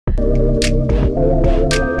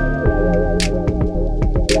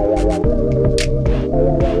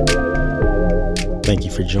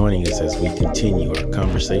for joining us as we continue our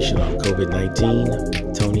conversation on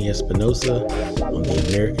COVID-19. Tony Espinoza on the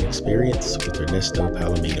American Experience with Ernesto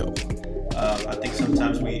Palomino. I think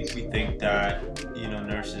sometimes we think that,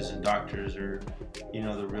 nurses and doctors are,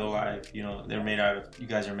 the real life, they're made out of, you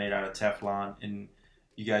guys are made out of Teflon, and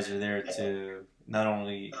you guys are there to not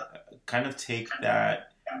only kind of take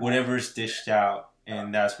that, whatever's dished out,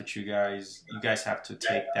 and that's what you guys have to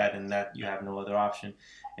take that, and that you have no other option,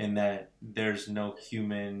 and that there's no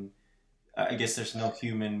human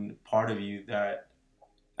part of you that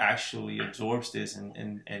actually absorbs this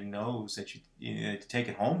and knows that you take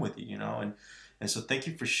it home with you, and so thank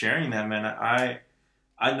you for sharing that, man.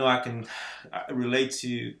 I know I can relate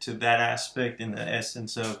to that aspect in the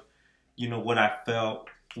essence of, what I felt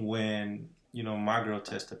when, my girl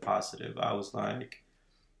tested positive. I was like,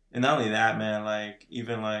 and not only that, man, like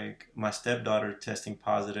even like my stepdaughter testing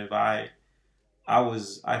positive, I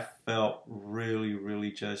felt really,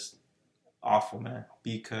 really just awful, man,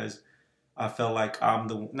 because I felt like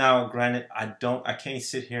now granted, I can't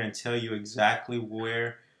sit here and tell you exactly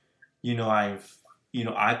where,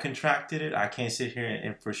 I contracted it. I can't sit here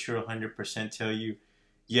and for sure 100% tell you,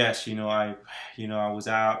 yes, I was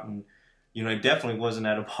out, and, it definitely wasn't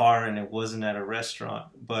at a bar and it wasn't at a restaurant,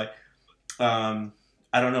 but,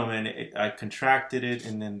 I don't know, man, I contracted it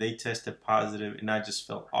and then they tested positive and I just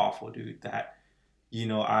felt awful, dude, that,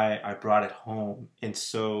 I brought it home. And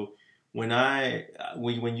so when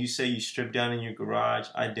you say you strip down in your garage,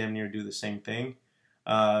 I damn near do the same thing.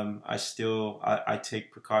 I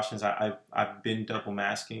take precautions. I've been double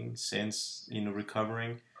masking since,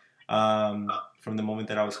 recovering, from the moment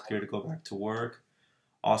that I was cleared to go back to work.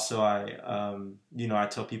 Also, I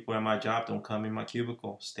tell people at my job, don't come in my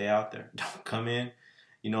cubicle, stay out there, don't come in,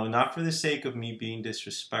 not for the sake of me being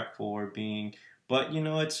disrespectful but,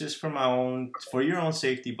 it's just for your own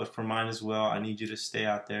safety, but for mine as well. I need you to stay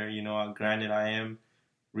out there. Granted, I am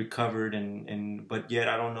recovered, but yet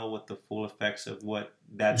I don't know what the full effects of what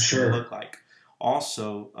that's going to look like.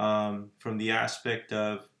 Also, from the aspect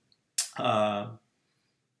of,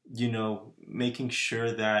 making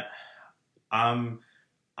sure that I'm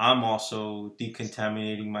also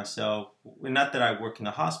decontaminating myself. Not that I work in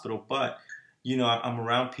the hospital, but I'm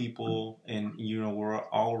around people, and we're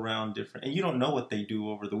all around different, and you don't know what they do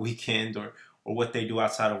over the weekend or what they do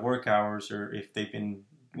outside of work hours, or if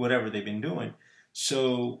whatever they've been doing.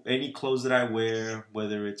 So any clothes that I wear,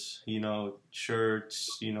 whether it's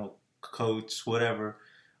shirts, coats, whatever,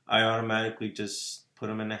 I automatically just put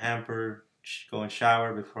them in the hamper, go and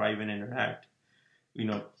shower before I even interact.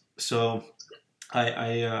 So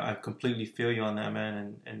I completely feel you on that,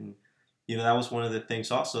 man, and that was one of the things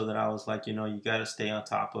also that I was like, you got to stay on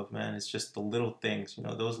top of, man. It's just the little things,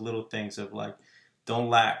 those little things of like, don't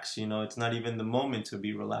lax, it's not even the moment to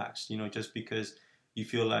be relaxed, just because you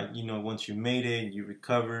feel like, once you made it, you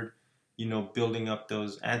recovered, building up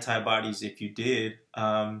those antibodies, if you did,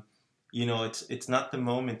 it's not the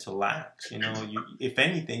moment to lax, if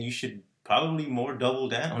anything, you should probably more double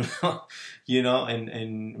down,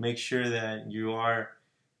 and make sure that you are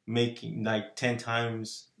making like 10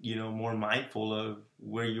 times, more mindful of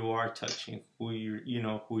where you are touching, who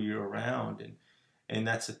you're around, and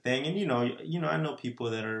that's the thing. And I know people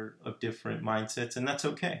that are of different mindsets, and that's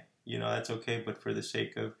okay. That's okay. But for the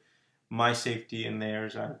sake of my safety and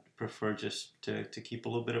theirs, I prefer just to keep a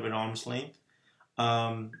little bit of an arm's length.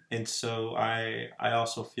 And so I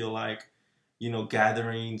also feel like,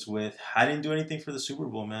 gatherings I didn't do anything for the Super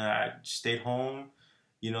Bowl, man. I stayed home.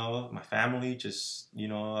 My family, just,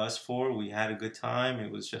 us four, we had a good time.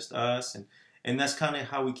 It was just us. And that's kind of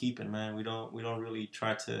how we keep it, man. We don't really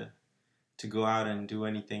try to go out and do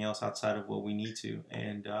anything else outside of what we need to.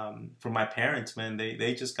 And for my parents, man,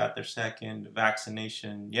 they just got their second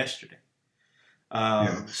vaccination yesterday.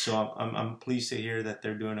 So I'm pleased to hear that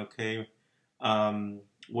they're doing okay.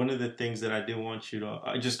 One of the things that I did want you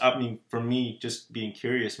to, for me, just being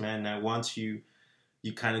curious, man, that once you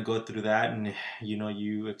kind of go through that, and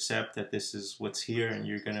you accept that this is what's here,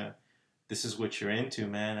 and this is what you're into,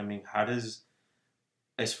 man. I mean, how does,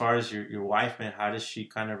 as far as your wife, man, how does she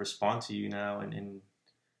kind of respond to you now,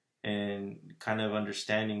 and kind of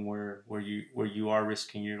understanding where you are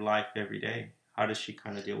risking your life every day? How does she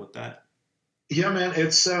kind of deal with that? Yeah, man,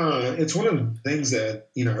 it's one of the things that,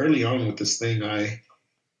 early on with this thing,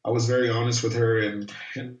 I was very honest with her, and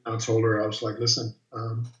I told her, I was like, listen,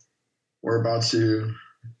 we're about to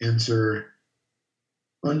enter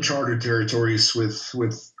uncharted territories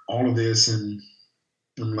with all of this, and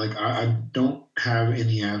I'm like, I don't have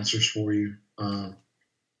any answers for you,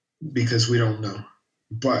 because we don't know.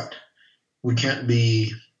 But we can't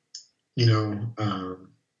be,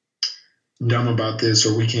 dumb about this,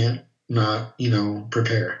 or we can't not,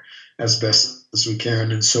 prepare as best as we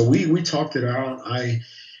can. And so we talked it out. I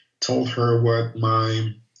told her what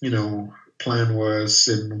my, plan was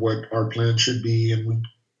and what our plan should be. And we,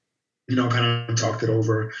 kind of talked it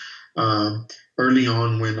over early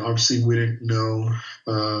on when obviously we didn't know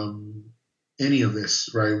any of this,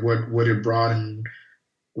 right? What it brought and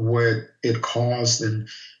what it caused. And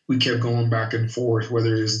we kept going back and forth,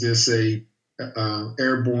 whether is this a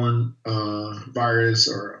airborne virus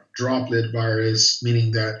or a droplet virus,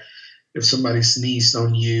 meaning that if somebody sneezed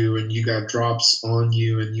on you and you got drops on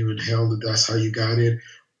you and you inhaled it, that's how you got it.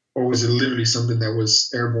 Or was it literally something that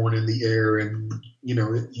was airborne in the air and, you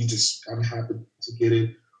just kind of happened to get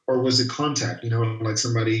it? Or was it contact, like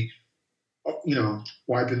somebody,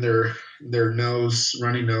 wiping their nose,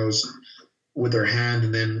 runny nose with their hand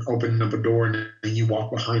and then opening up a door and you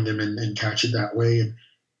walk behind them and catch it that way. And,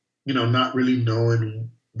 not really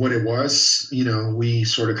knowing what it was, we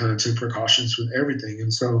sort of kind of took precautions with everything.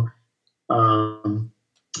 And so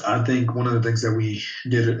I think one of the things that we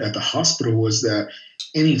did at the hospital was that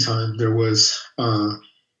anytime there was an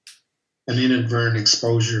inadvertent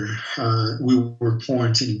exposure, we were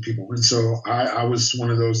quarantining people. And so I was one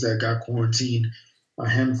of those that got quarantined a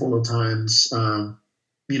handful of times, for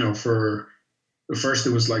first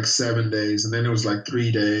it was like 7 days, and then it was like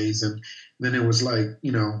 3 days, and then it was like,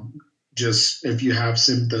 just if you have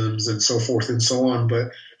symptoms and so forth and so on.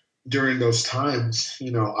 But during those times,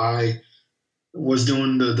 I was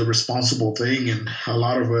doing the responsible thing. And a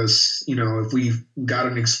lot of us, if we've got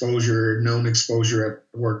an exposure, known exposure at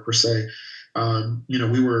work per se,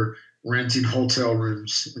 we were renting hotel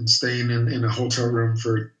rooms and staying in a hotel room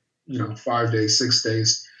for, 5 days, 6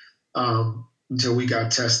 days, until we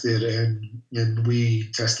got tested and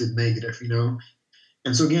we tested negative,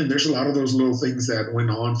 And so again, there's a lot of those little things that went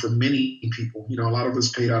on for many people. A lot of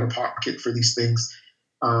us paid out of pocket for these things.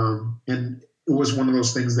 And it was one of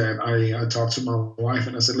those things that I talked to my wife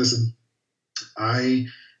and I said, listen, I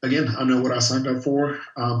know what I signed up for.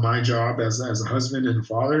 My job as a husband and a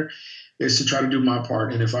father is to try to do my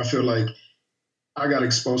part. And if I feel like I got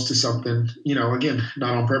exposed to something, again,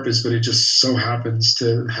 not on purpose, but it just so happens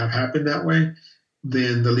to have happened that way,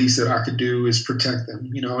 then the least that I could do is protect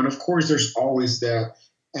them, And of course, there's always that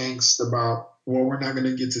angst about, well, we're not going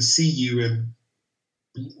to get to see you, and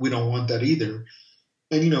we don't want that either.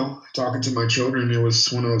 And, talking to my children, it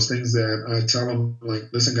was one of those things that I tell them, like,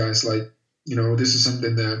 listen, guys, like, this is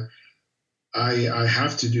something that I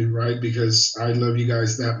have to do, right? Because I love you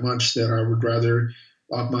guys that much that I would rather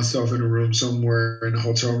lock myself in a room somewhere in a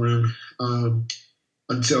hotel room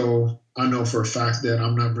until I know for a fact that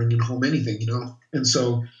I'm not bringing home anything, And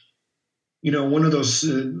so, one of those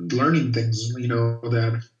learning things,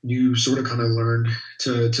 that you sort of kind of learn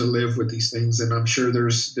to live with these things. And I'm sure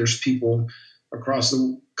there's people across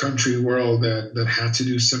the country, world that had to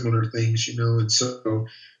do similar things, And so,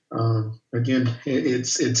 again,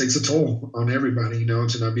 it takes a toll on everybody,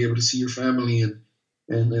 to not be able to see your family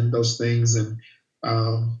and those things. And,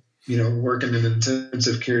 working in an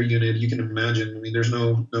intensive care unit, you can imagine, I mean, there's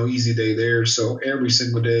no easy day there. So every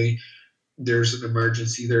single day there's an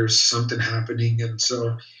emergency, there's something happening. And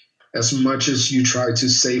so as much as you try to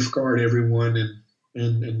safeguard everyone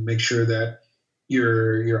and make sure that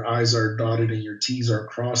your I's are dotted and your T's are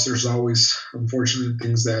crossed, there's always, unfortunately,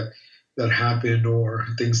 things that happen or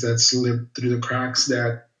things that slip through the cracks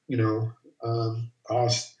that,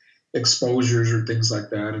 cause exposures or things like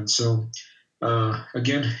that. And so,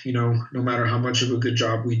 again, no matter how much of a good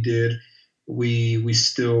job we did, we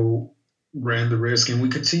still ran the risk, and we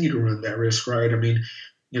continue to run that risk, right? I mean,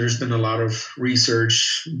 there's been a lot of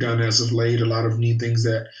research done as of late, a lot of new things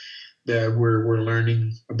that we're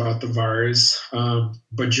learning about the virus.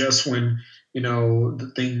 But just when,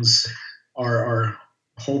 the things are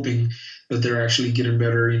hoping that they're actually getting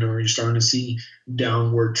better, you're starting to see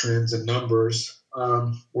downward trends in numbers,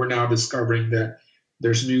 we're now discovering that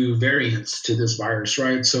there's new variants to this virus,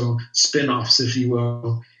 right? So spin-offs, if you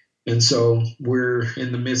will. And so we're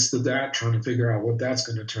in the midst of that, trying to figure out what that's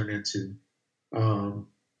going to turn into. And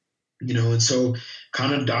so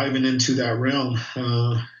kind of diving into that realm,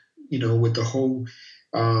 with the whole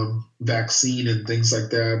vaccine and things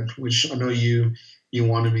like that, which I know you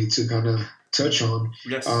wanted me to kind of touch on.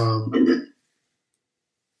 Yes. No,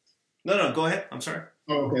 go ahead. I'm sorry.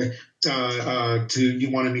 Oh, okay. You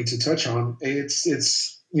wanted me to touch on, it's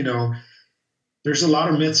there's a lot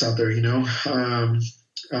of myths out there,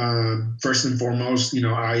 first and foremost,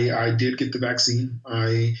 I did get the vaccine.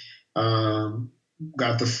 I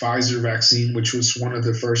got the Pfizer vaccine, which was one of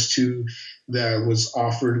the first two that was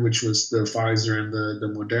offered, which was the Pfizer and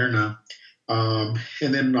the Moderna.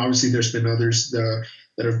 And then obviously there's been others that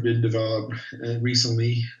have been developed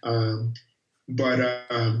recently. But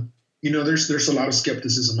there's a lot of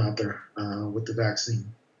skepticism out there with the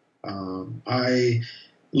vaccine. I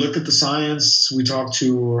looked at the science. We talked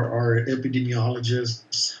to our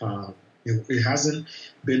epidemiologists. It hasn't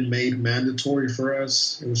been made mandatory for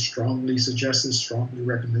us. It was strongly suggested, strongly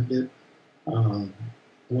recommended.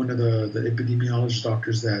 One of the epidemiologist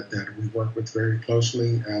doctors that we work with very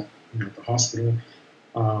closely at the hospital,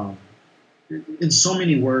 in so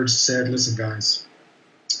many words said, "Listen, guys,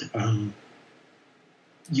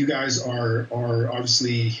 you guys are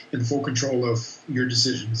obviously in full control of your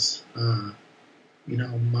decisions.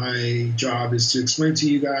 My job is to explain to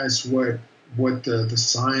you guys what the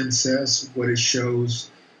science says, what it shows,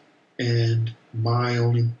 and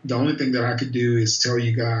the only thing that I could do is tell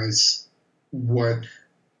you guys what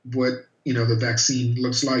the vaccine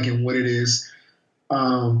looks like and what it is."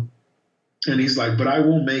 And he's like, "But I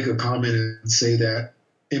will make a comment and say that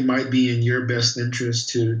it might be in your best interest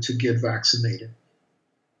to get vaccinated,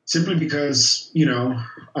 simply because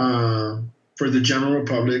for the general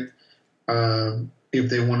public, if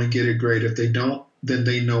they want to get it, great. If they don't, then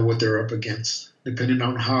they know what they're up against. Depending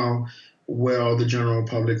on how well the general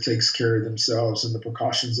public takes care of themselves and the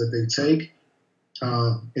precautions that they take,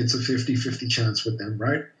 it's a 50-50 chance with them,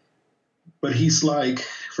 right?" But he's like,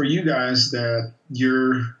 "For you guys that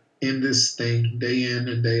you're in this thing day in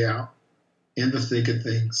and day out, in the thick of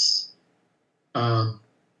things,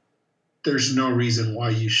 there's no reason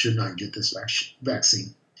why you should not get this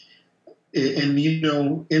vaccine." And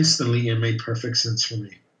instantly it made perfect sense for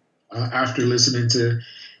me. After listening to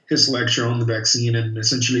his lecture on the vaccine and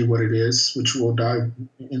essentially what it is, which we'll dive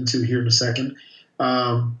into here in a second,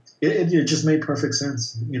 it just made perfect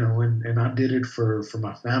sense, and I did it for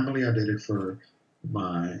my family. I did it for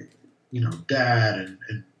my, dad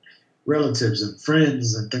and relatives and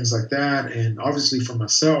friends and things like that, and obviously for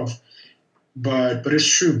myself. But it's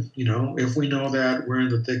true, if we know that we're in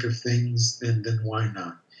the thick of things, then why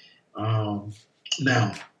not?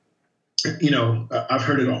 Now, I've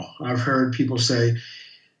heard it all. I've heard people say,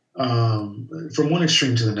 from one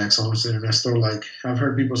extreme to the next, honestly, and that's still like, I've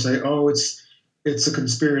heard people say, "Oh, it's a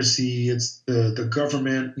conspiracy. It's the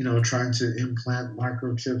government, trying to implant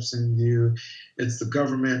microchips in you. It's the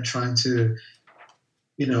government trying to,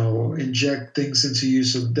 inject things into you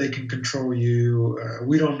so they can control you.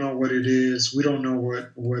 We don't know what it is. We don't know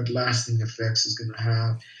what lasting effects it's going to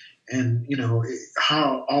have." And,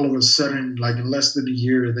 how all of a sudden, like in less than a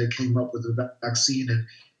year, they came up with a vaccine and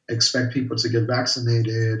expect people to get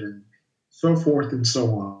vaccinated and so forth and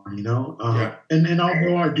so on, Yeah. And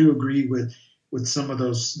although I do agree with some of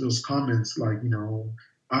those comments, like,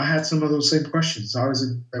 I had some of those same questions. How is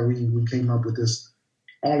it that we came up with this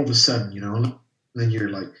all of a sudden, and then you're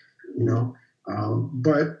like,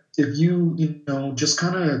 but if just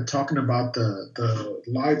kind of talking about the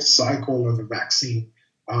life cycle of a vaccine,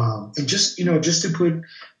 and just to put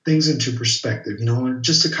things into perspective, and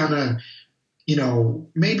just to kind of,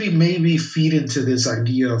 maybe feed into this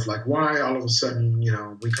idea of like why all of a sudden,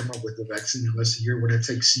 we come up with a vaccine in less than a year when it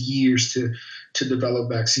takes years to develop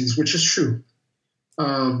vaccines, which is true.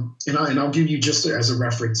 And I'll give you just as a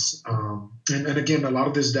reference. And again, a lot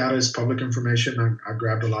of this data is public information. I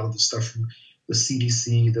grabbed a lot of the stuff from the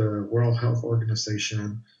CDC, the World Health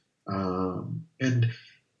Organization, and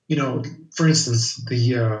for instance,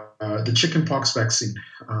 the chickenpox vaccine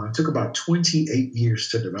took about 28 years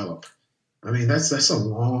to develop. I mean, that's a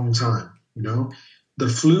long time. The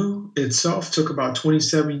flu itself took about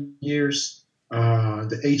 27 years.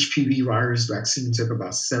 The HPV virus vaccine took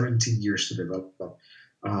about 17 years to develop.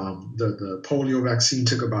 The polio vaccine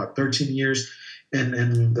took about 13 years,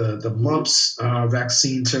 and the mumps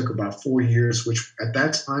vaccine took about 4 years, which at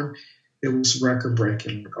that time it was record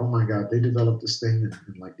breaking. Like, oh my God, they developed this thing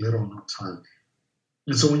in like little or no time.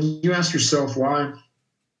 And so when you ask yourself why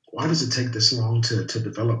does it take this long to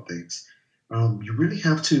develop things, you really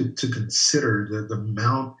have to consider the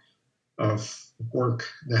amount of work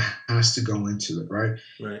that has to go into it, right?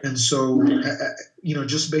 Right. And so,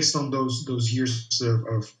 just based on those years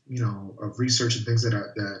of research and things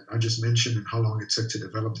that I just mentioned and how long it took to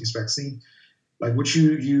develop these vaccines, like what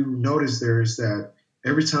you notice there is that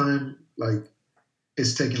every time, like,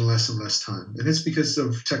 it's taking less and less time, and it's because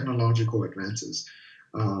of technological advances,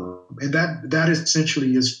 and that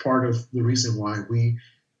essentially is part of the reason why we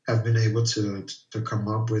have been able to come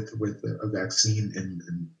up with a vaccine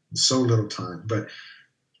in so little time. But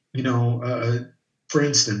for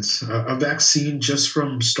instance, a vaccine just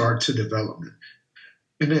from start to development,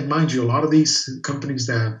 and then mind you, a lot of these companies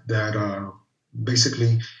that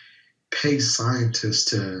basically pay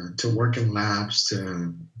scientists to work in labs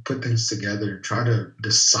to put things together, try to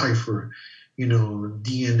decipher,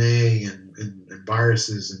 DNA and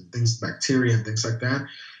viruses and things, bacteria and things like that.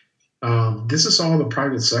 This is all the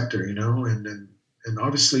private sector, and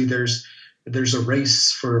obviously there's a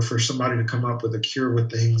race for somebody to come up with a cure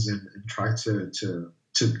with things and try to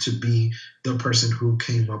be the person who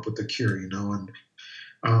came up with the cure,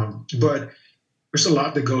 but there's a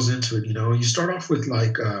lot that goes into it. You start off with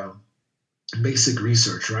like basic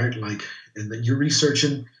research, right? Like, and then you're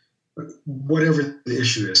researching whatever the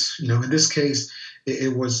issue is. In this case,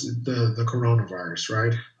 it was the coronavirus,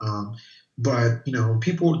 right? But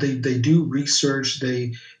people they do research.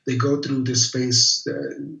 They go through this phase.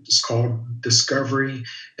 It's called discovery,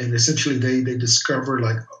 and essentially they discover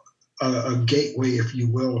like a gateway, if you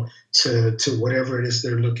will, to whatever it is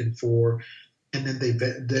they're looking for, and then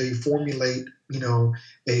they formulate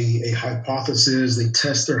a hypothesis. They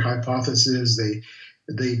test their hypothesis. They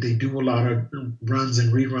do a lot of runs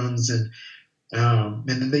and reruns, and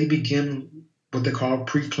then they begin what they call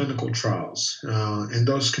preclinical trials, and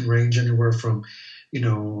those can range anywhere from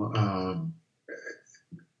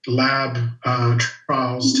lab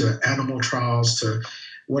trials to animal trials to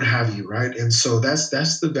what have you, right? And so that's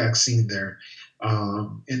the vaccine there.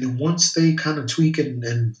 And then once they kind of tweak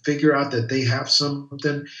and figure out that they have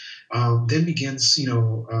something, then begins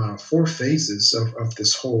 4 phases of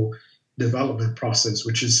this whole development process,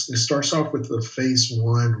 which is, it starts off with the phase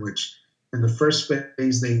 1, which in the first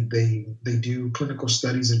phase they do clinical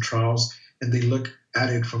studies and trials, and they look at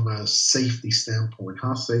it from a safety standpoint.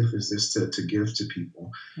 How safe is this to give to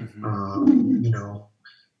people? Mm-hmm.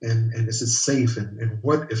 And is it safe? And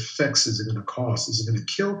what effects is it going to cause? Is it going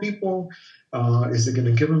to kill people? Is it going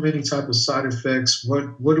to give them any type of side effects?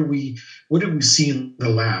 What do we see in the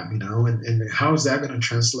lab? And how is that going to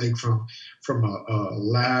translate from a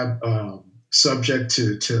lab subject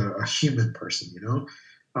to a human person?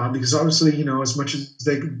 Because obviously, as much as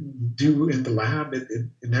they do in the lab, it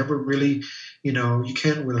never really, you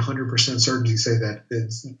can't with 100% certainty say that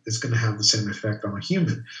it's going to have the same effect on a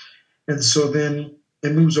human. And so then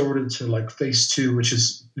it moves over to like phase 2, which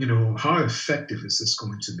is, how effective is this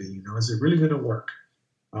going to be? Is it really going to work?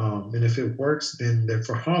 And if it works, then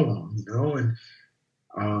for how long?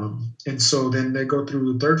 And so then they go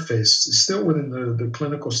through the third phase, still within the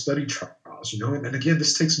clinical study trials, and again,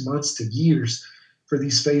 this takes months to years for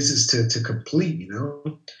these phases to complete.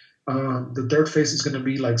 The third phase is going to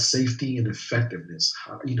be like safety and effectiveness.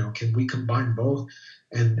 How, can we combine both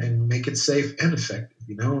and make it safe and effective?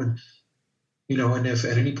 And if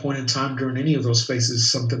at any point in time during any of those phases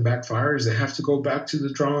something backfires, they have to go back to the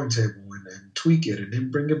drawing table and tweak it and then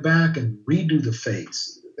bring it back and redo the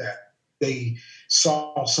phase that they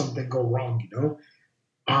saw something go wrong,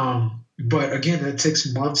 But again, it takes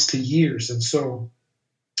months to years. And so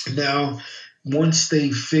now once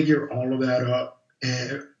they figure all that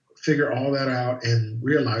out and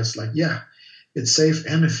realize like, yeah, it's safe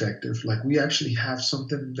and effective. Like we actually have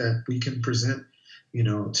something that we can present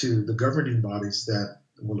to the governing bodies that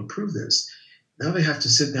will approve this. Now they have to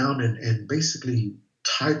sit down and basically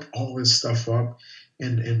type all this stuff up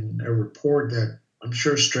in a report that I'm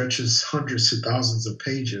sure stretches hundreds to thousands of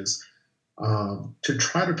pages to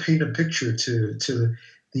try to paint a picture to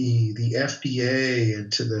the FDA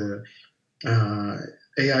and to the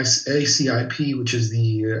ACIP, which is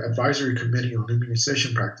the Advisory Committee on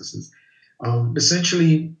Immunization Practices,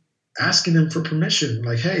 essentially asking them for permission,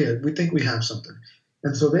 like, hey, we think we have something.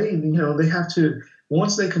 And so they have to,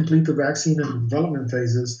 once they complete the vaccine and development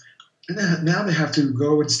phases, and now they have to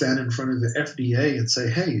go and stand in front of the FDA and say,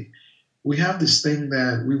 hey, we have this thing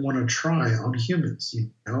that we want to try on humans,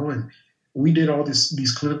 and we did all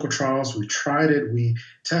these clinical trials. We tried it, we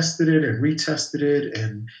tested it and retested it,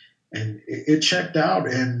 and it checked out,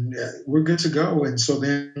 and we're good to go. And so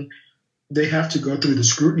then they have to go through the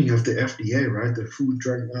scrutiny of the FDA, right, the Food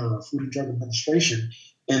and Drug Administration,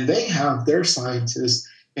 and they have their scientists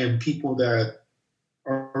and people that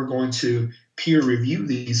are going to peer review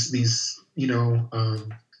these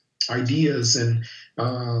ideas and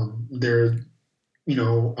their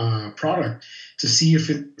product to see if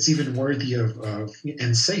it's even worthy of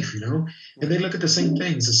and safe, and they look at the same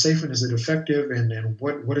things: is it safe and is it effective, and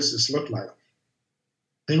what does this look like?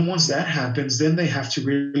 Then once that happens, then they have to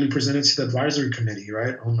really present it to the advisory committee,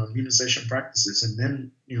 right, on immunization practices, and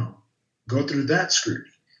then go through that scrutiny.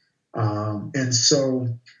 And so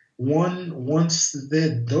once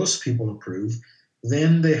those people approve,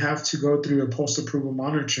 then they have to go through a post-approval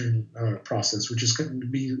monitoring process, which is going to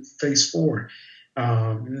be phase 4.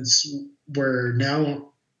 And it's where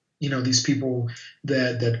now, these people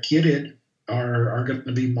that get it, are going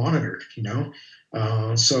to be monitored,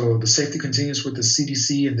 So the safety continues with the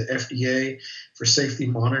CDC and the FDA for safety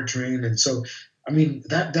monitoring. And so, I mean,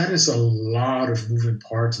 that is a lot of moving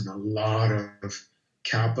parts and a lot of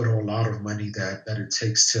capital, a lot of money that it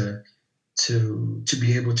takes to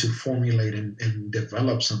be able to formulate and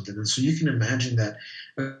develop something. And so you can imagine that,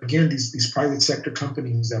 again, these private sector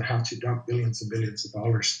companies that have to dump billions and billions of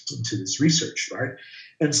dollars into this research, right?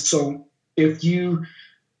 And so if you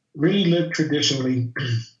really look traditionally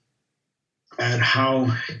at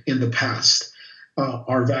how in the past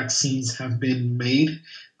our vaccines have been made,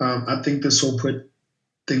 I think this will put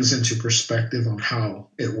things into perspective on how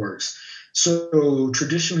it works. So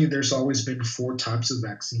traditionally, there's always been 4 types of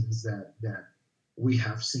vaccines that we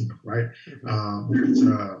have seen, right? There's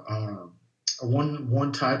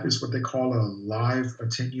one type is what they call a live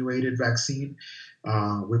attenuated vaccine,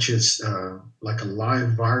 which is like a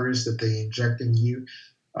live virus that they inject in you.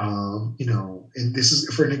 And this is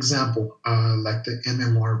for an example, like the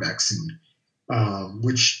MMR vaccine,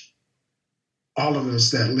 which all of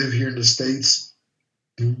us that live here in the States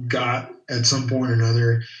got at some point or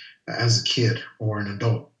another as a kid or an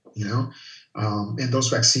adult, and those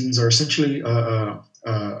vaccines are essentially a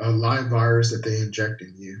live virus that they inject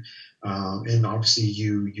in you. And obviously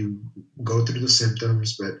you go through the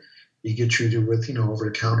symptoms, but you get treated with,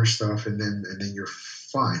 over-the-counter stuff, and then you're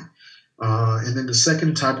fine. And then the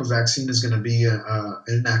second type of vaccine is going to be an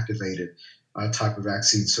inactivated type of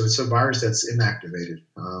vaccine. So it's a virus that's inactivated.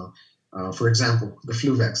 For example, the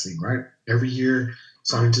flu vaccine, right? Every year,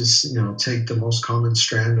 scientists, take the most common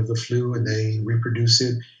strand of the flu and they reproduce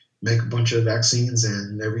it, make a bunch of vaccines,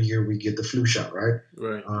 and every year we get the flu shot, right?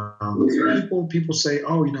 Right. People say,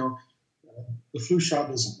 oh, the flu shot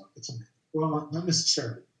doesn't work. It's a myth. Well, not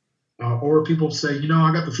necessarily. Or people say,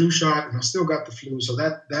 I got the flu shot and I still got the flu, so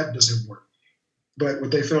that doesn't work. But what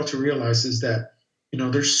they fail to realize is that,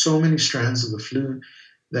 there's so many strands of the flu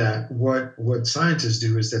that what scientists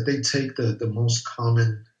do is that they take the most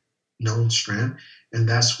common known strand, and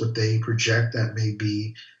that's what they project that may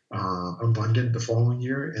be abundant the following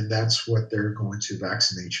year, and that's what they're going to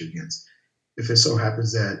vaccinate you against. If it so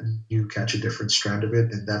happens that you catch a different strand of it,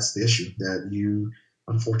 then that's the issue, that you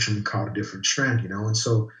unfortunately caught a different strand, and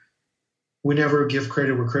so we never give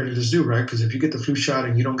credit where credit is due, right? Because if you get the flu shot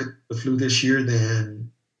and you don't get the flu this year,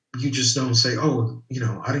 then you just don't say, oh,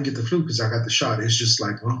 I didn't get the flu because I got the shot. It's just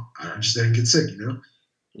like, well, I just didn't get sick,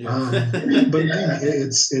 Yeah. But again,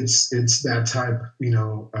 it's that type,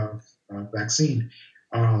 of vaccine.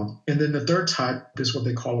 And then the third type is what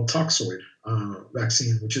they call a toxoid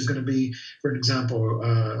vaccine, which is going to be, for an example,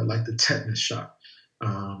 like the tetanus shot.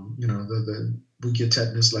 We get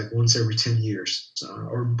tetanus like once every 10 years,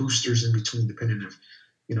 or boosters in between, depending if,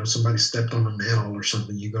 somebody stepped on a nail or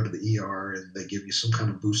something, you go to the ER and they give you some kind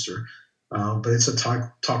of booster. But it's a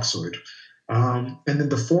toxoid. And then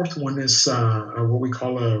the fourth one is what we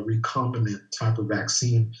call a recombinant type of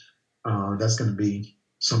vaccine. That's going to be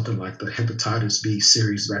something like the hepatitis B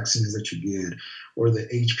series vaccines that you get, or the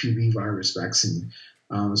HPV virus vaccine.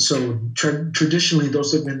 So traditionally,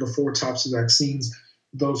 those have been the 4 types of vaccines.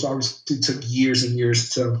 Those obviously took years and years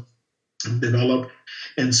to develop.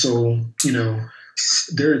 And so,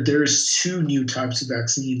 there's 2 new types of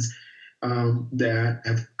vaccines that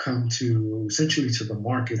have come to essentially to the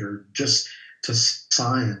market, or just to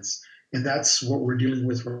science. And that's what we're dealing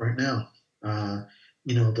with right now.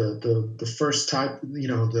 The first type,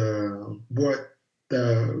 the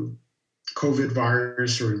COVID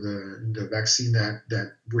virus, or the vaccine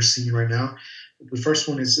that we're seeing right now. The first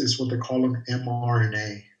one is what they call an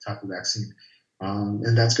mRNA type of vaccine.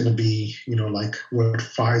 And that's going to be, like what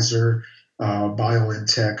Pfizer,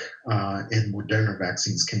 BioNTech, and Moderna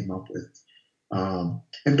vaccines came up with.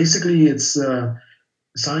 And basically it's,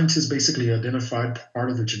 scientists basically identified part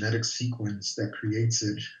of the genetic sequence that creates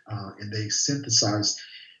it, and they synthesized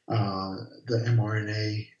the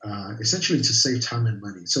mRNA essentially to save time and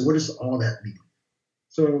money. So what does all that mean?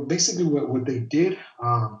 So basically what they did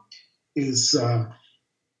is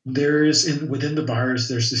there is within the virus,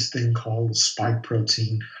 there's this thing called the spike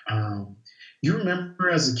protein. You remember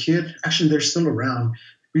as a kid, actually they're still around.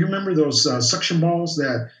 You remember those suction balls,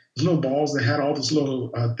 those little balls that had all those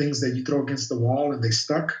little things that you throw against the wall and they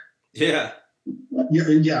stuck? Yeah.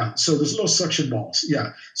 Yeah. So those little suction balls.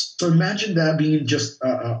 Yeah. So imagine that being just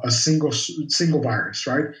a single virus,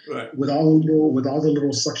 right? Right. With all the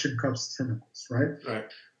little suction cups, tentacles, right? Right.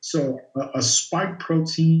 So a spike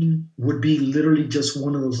protein would be literally just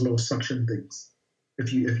one of those little suction things.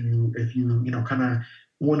 If you kind of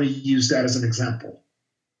want to use that as an example.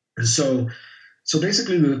 And so So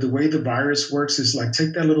basically, the way the virus works is like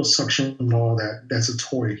take that little suction ball that's a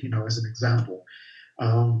toy, as an example.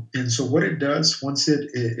 And so what it does once it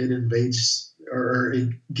invades or it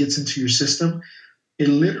gets into your system, it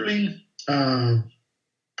literally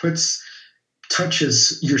puts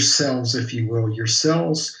touches your cells, if you will. Your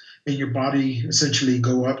cells in your body essentially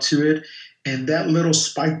go up to it, and that little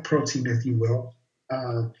spike protein, if you will,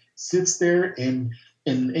 sits there and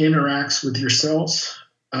interacts with your cells.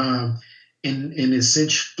 And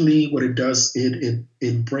essentially, what it does,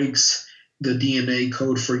 it breaks the DNA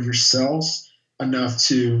code for your cells enough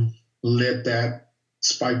to let that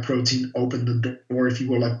spike protein open the door, if you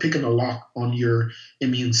will, like picking a lock on your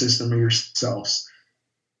immune system or your cells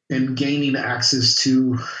and gaining access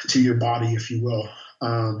to your body, if you will.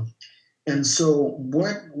 And so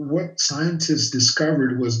what scientists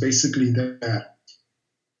discovered was basically that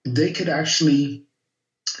they could actually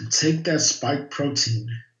take that spike protein,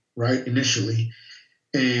 right, initially,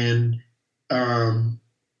 and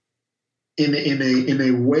in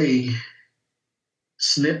a way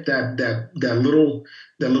snip that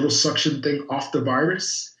little suction thing off the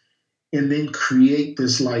virus, and then create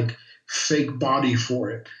this like fake body for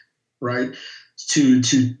it, right? To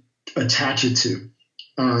attach it to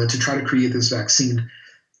try to create this vaccine.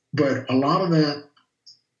 But a lot of that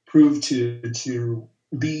proved to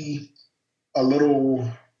be a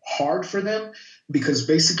little hard for them, because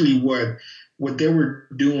basically what they were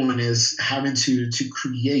doing is having to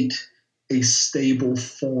create a stable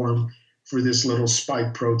form for this little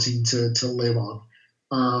spike protein to live on.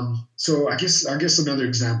 So I guess another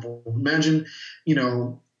example. Imagine,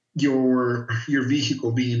 your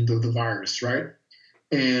vehicle being the virus, right?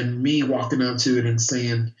 And me walking up to it and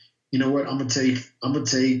saying, you know what, I'm gonna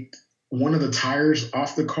take one of the tires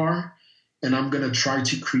off the car, and I'm gonna try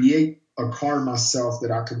to create a car myself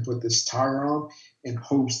that I can put this tire on in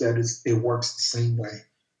hopes that it works the same way.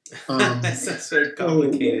 That's very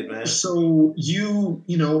complicated, man. So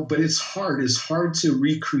but it's hard. It's hard to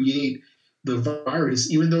recreate the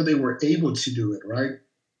virus, even though they were able to do it, right?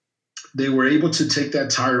 They were able to take that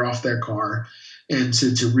tire off that car and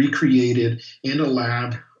to recreate it in a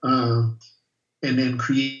lab, and then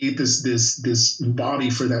create this body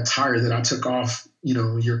for that tire that I took off,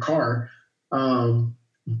 your car.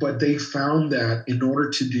 But they found that in order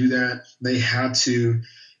to do that, they had to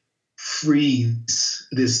freeze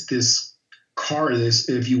this car,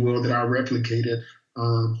 if you will, that I replicated,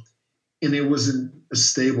 and it wasn't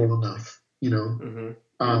stable enough,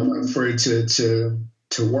 for it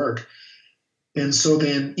to work. And so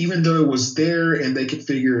then, even though it was there and they could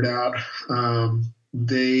figure it out,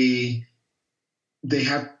 they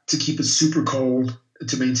had to keep it super cold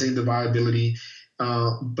to maintain the viability.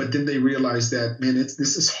 But then they realized that, man, this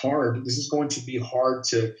is hard. This is going to be hard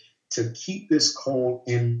to keep this cold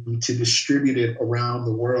and to distribute it around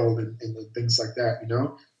the world and things like that,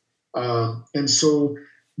 And so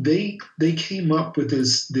they came up with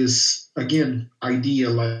this again idea,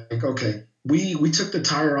 like, okay, we took the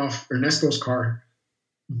tire off Ernesto's car,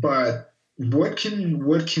 but what can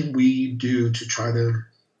we do to try to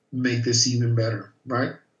make this even better,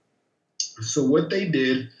 right? So what they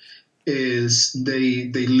did is they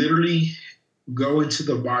literally go into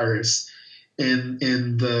the virus, and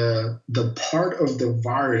the part of the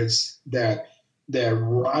virus that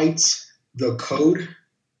writes the code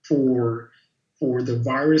for the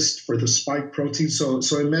virus, for the spike protein. So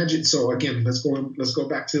imagine. So again, let's go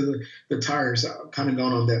back to the tires. I've kind of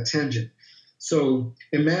gone on that tangent. So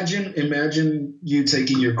imagine you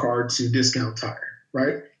taking your car to Discount Tire,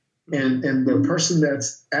 right? And the person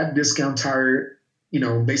that's at Discount Tire,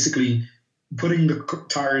 basically putting the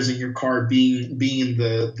tires in your car being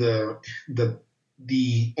the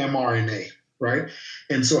mRNA, right?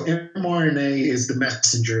 And so mRNA is the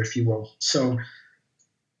messenger, if you will. So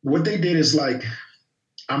what they did is like,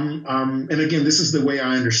 and again, this is the way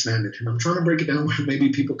I understand it, and I'm trying to break it down where maybe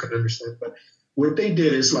people can understand. But what they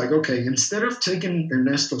did is like, okay, instead of taking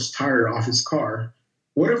Ernesto's tire off his car,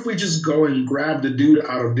 what if we just go and grab the dude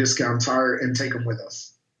out of Discount Tire and take him with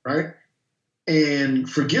us, right? And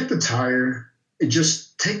forget the tire, and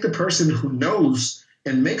just take the person who knows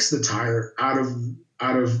and makes the tire out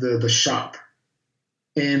of the shop.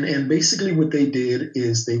 And basically what they did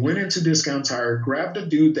is they went into Discount Tire, grabbed a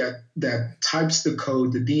dude that types the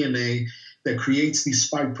code, the DNA that creates these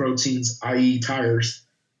spike proteins, i.e. tires,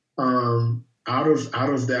 out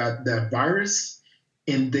of that virus,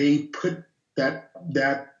 and they put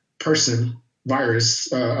that person, virus,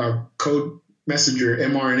 code messenger,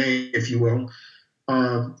 mRNA, if you will,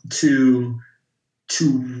 to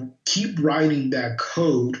keep writing that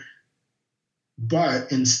code.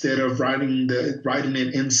 But instead of writing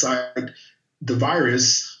it inside the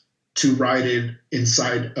virus to write it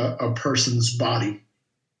inside a person's body,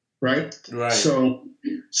 right? Right.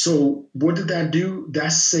 So what did that do?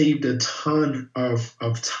 That saved a ton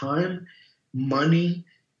of time, money,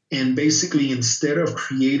 and basically instead of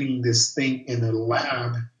creating this thing in a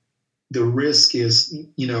lab, the risk is,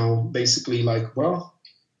 basically like, well,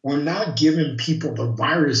 we're not giving people the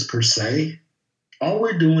virus per se. All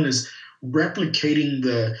we're doing is replicating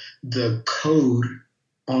the code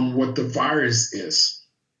on what the virus is.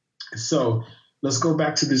 So let's go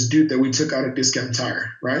back to this dude that we took out of Discount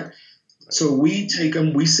Tire, right? So we take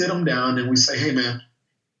him, we sit him down, and we say, hey, man,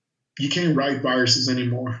 you can't write viruses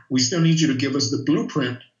anymore. We still need you to give us the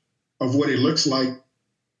blueprint of what it looks like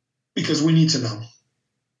because we need to know,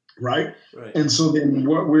 right? And so then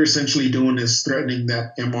what we're essentially doing is threatening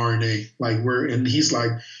that mRNA. And he's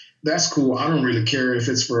like, that's cool. I don't really care if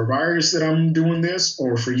it's for a virus that I'm doing this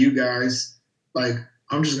or for you guys. Like,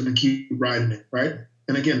 I'm just going to keep writing it, right?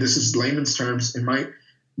 And again, this is layman's terms. It might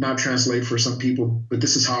not translate for some people, but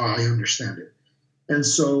this is how I understand it. And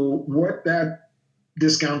so what that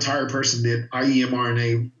Discount Tire person did, i.e.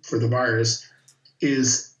 mRNA for the virus,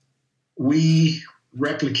 is we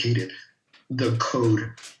replicated the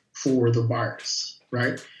code for the virus,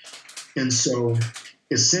 right? And so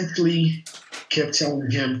essentially kept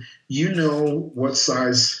telling him, you know what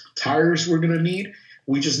size tires we're going to need.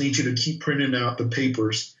 We just need you to keep printing out the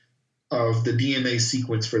papers of the DNA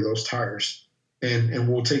sequence for those tires, and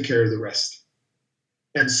we'll take care of the rest.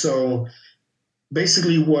 And so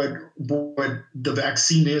basically what the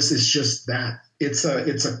vaccine is just that. It's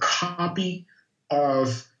a copy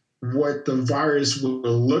of what the virus will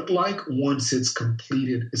look like once it's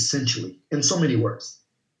completed, essentially, in so many words.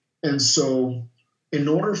 And so in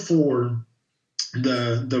order for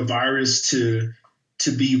the virus to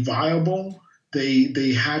be viable,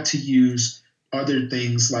 they had to use other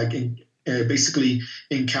things like basically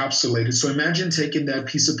encapsulated. So imagine taking that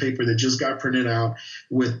piece of paper that just got printed out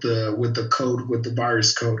with the code, with the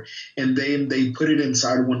virus code, and then they put it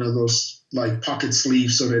inside one of those like pocket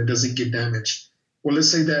sleeves so that it doesn't get damaged. Well,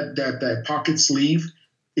 let's say that pocket sleeve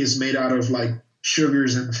is made out of like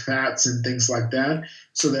sugars and fats and things like that,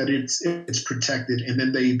 so that it's protected, and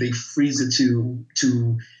then they freeze it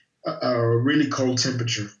to a really cold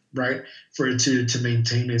temperature, right, for it to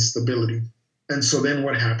maintain its stability. And so then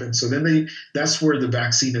what happens? So then that's where the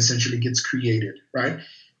vaccine essentially gets created, right?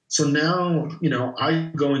 So now, I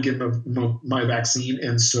go and get my vaccine.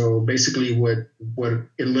 And so basically what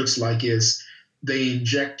it looks like is they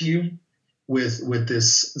inject you with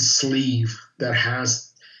this sleeve that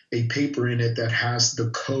has a paper in it that has the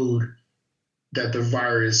code that the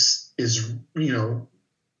virus is, the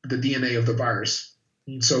DNA of the virus.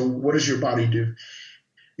 And so what does your body do?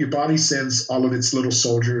 Your body sends all of its little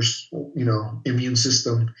soldiers, immune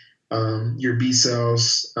system, your B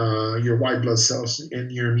cells, your white blood cells,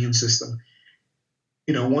 and your immune system.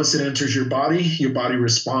 Once it enters your body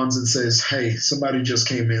responds and says, hey, somebody just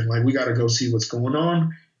came in. Like, we got to go see what's going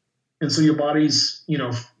on. And so your body's,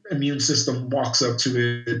 immune system walks up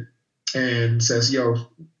to it and says, yo,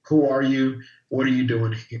 who are you? What are you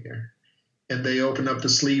doing here? And they open up the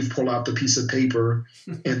sleeve, pull out the piece of paper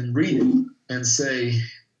and read it and say,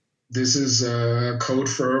 this is a code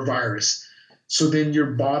for a virus. So then your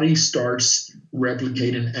body starts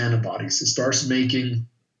replicating antibodies. It starts making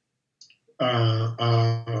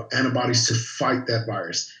antibodies to fight that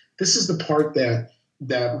virus. This is the part that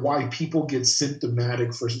why people get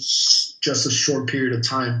symptomatic for just a short period of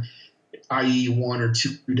time, i.e. 1 or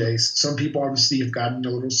 2 days. Some people obviously have gotten a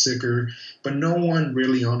little sicker, but no one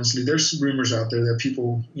really, honestly, there's rumors out there that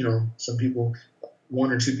people, some people,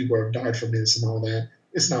 1 or 2 people have died from this and all that.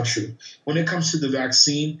 It's not true. When it comes to the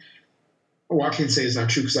vaccine, I can't say it's not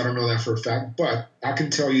true because I don't know that for a fact, but I can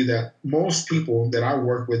tell you that most people that I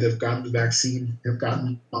work with have gotten the vaccine, have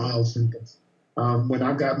gotten mild symptoms. When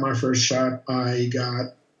I got my first shot, I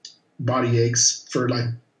got body aches for like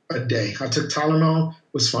a day. I took Tylenol,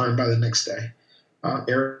 was fine by the next day.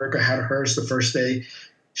 Erica had hers the first day.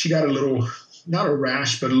 She got a little, not a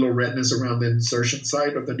rash, but a little redness around the insertion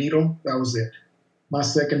site of the needle. That was it. My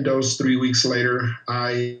second dose 3 weeks later,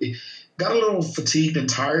 I got a little fatigued and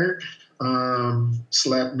tired,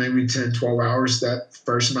 slept maybe 10, 12 hours that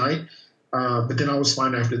first night. But then I was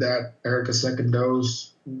fine after that. Erica's second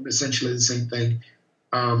dose, essentially the same thing.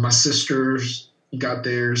 My sisters got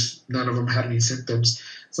theirs. None of them had any symptoms.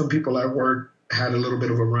 Some people at work had a little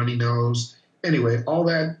bit of a runny nose. Anyway, all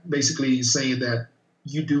that basically saying that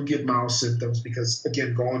you do get mild symptoms because,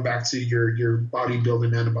 again, going back to your body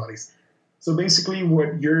building antibodies. So basically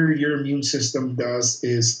what your immune system does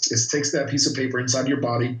is takes that piece of paper inside your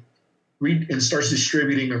body and starts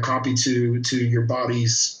distributing a copy to your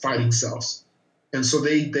body's fighting cells. And so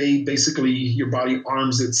they basically, your body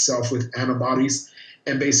arms itself with antibodies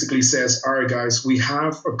and basically says, all right, guys, we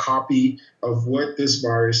have a copy of what this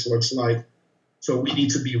virus looks like. So we need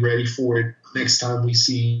to be ready for it next time we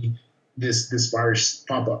see this virus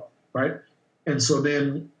pop up, right? And so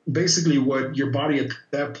then basically what your body at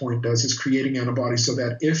that point does is creating antibodies so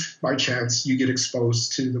that if by chance you get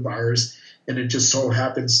exposed to the virus and it just so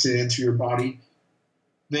happens to enter your body,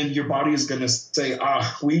 then your body is going to say,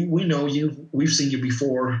 we know you, we've seen you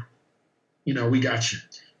before, we got you.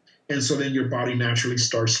 And so then your body naturally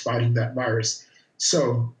starts fighting that virus.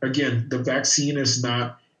 So again, the vaccine is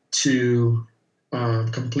not to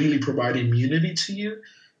completely provide immunity to you,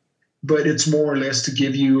 but it's more or less to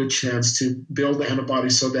give you a chance to build the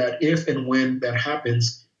antibodies so that if and when that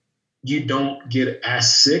happens, you don't get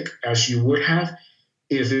as sick as you would have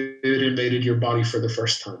if it invaded your body for the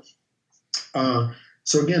first time.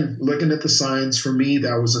 So again, looking at the science, for me,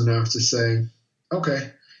 that was enough to say,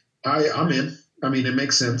 okay, I'm in. I mean, it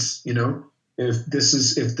makes sense, if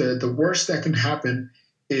the worst that can happen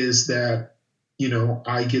is that,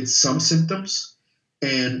 I get some symptoms,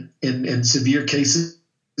 and in severe cases,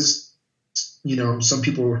 some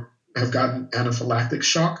people have gotten anaphylactic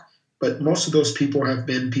shock, but most of those people have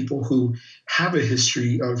been people who have a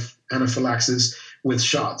history of anaphylaxis with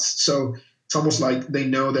shots. So it's almost like they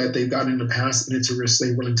know that they've gotten in the past and it's a risk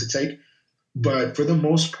they're willing to take. But for the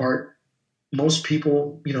most part, most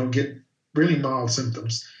people, get really mild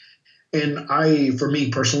symptoms. And for me,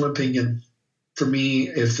 personal opinion, for me,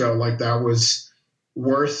 it felt like that was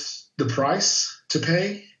worth the price to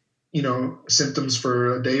pay, symptoms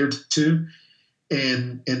for a day or two,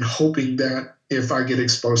 and hoping that if I get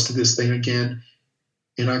exposed to this thing again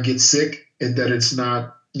and I get sick, and that it's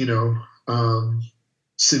not,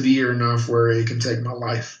 severe enough where it can take my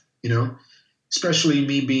life, especially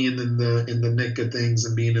me being in the nick of things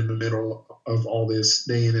and being in the middle of all this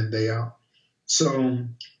day in and day out. So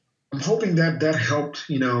I'm hoping that helped,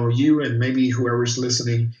 you and maybe whoever's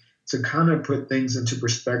listening to kind of put things into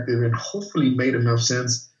perspective and hopefully made enough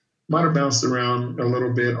sense. Might have bounced around a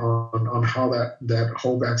little bit on how that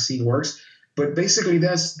whole vaccine works. But basically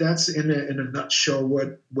that's in a nutshell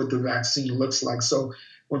what the vaccine looks like. So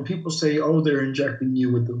when people say, oh, they're injecting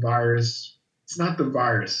you with the virus, it's not the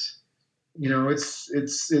virus. It's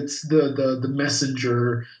the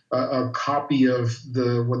messenger, a copy of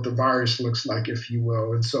what the virus looks like, if you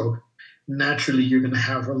will. And so naturally you're going to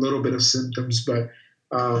have a little bit of symptoms, but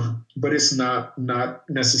it's not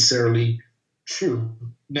necessarily true.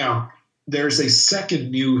 Now, there's a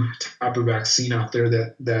second new type of vaccine out there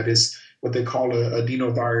that is what they call a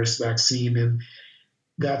adenovirus vaccine, and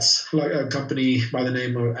that's like a company by the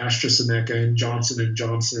name of AstraZeneca and Johnson &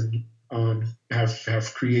 Johnson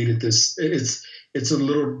have created this. It's a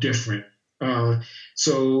little different.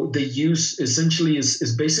 So they use essentially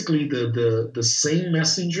is basically the same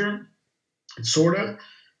messenger, sort of,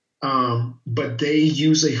 but they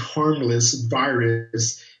use a harmless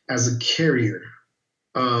virus as a carrier.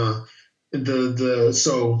 And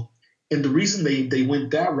the reason they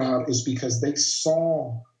went that route is because they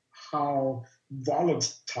saw how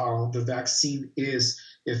volatile the vaccine is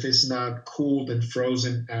if it's not cooled and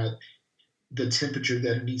frozen at the temperature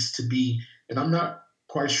that it needs to be. And I'm not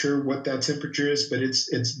quite sure what that temperature is, but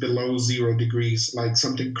it's below 0 degrees, like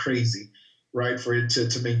something crazy, right, for it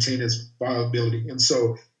to maintain its viability. And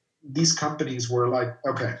so these companies were like,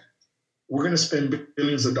 okay, we're going to spend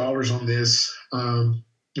billions of dollars on this,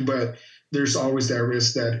 but there's always that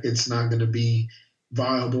risk that it's not going to be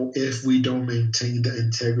viable if we don't maintain the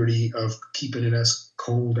integrity of keeping it as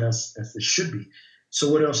cold as it should be. So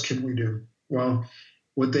what else can we do? Well,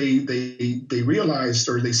 what they realized,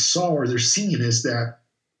 or they saw, or they're seeing, is that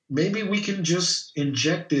maybe we can just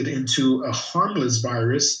inject it into a harmless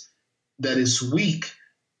virus that is weak,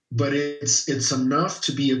 but it's enough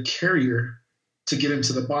to be a carrier to get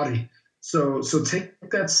into the body. So take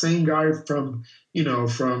that same guy from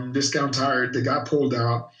Discount Tire that got pulled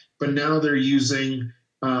out, but now they're using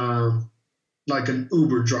like an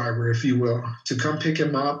Uber driver, if you will, to come pick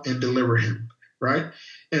him up and deliver him, right?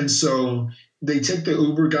 And so they take the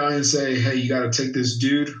Uber guy and say, hey, you got to take this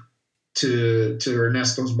dude to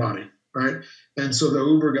Ernesto's body, right? And so the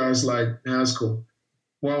Uber guy's like, yeah, that's cool.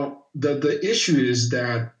 Well, the issue is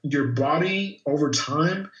that your body over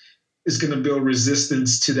time is going to build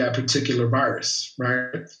resistance to that particular virus,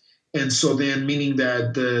 right? And so then, meaning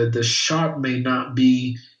that the shot may not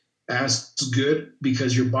be as good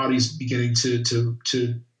because your body's beginning to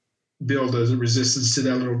build a resistance to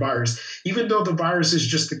that little virus, even though the virus is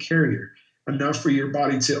just a carrier. enough for your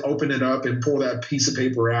body to open it up and pull that piece of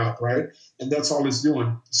paper out, right? And that's all it's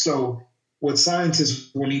doing. So what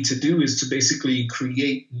scientists will need to do is to basically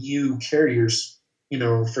create new carriers,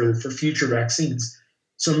 for future vaccines.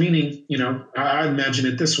 So meaning, I imagine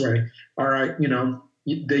it this way. All right,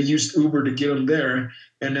 they used Uber to get them there,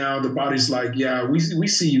 and now the body's like, yeah, we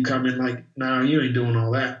see you coming. Like, nah, you ain't doing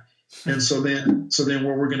all that. And so then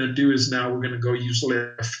what we're gonna do is now we're gonna go use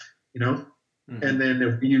Lyft, Mm-hmm. And then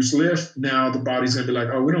if we use Lyft, now the body's gonna be like,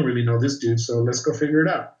 oh, we don't really know this dude, so let's go figure it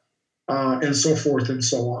out, and so forth and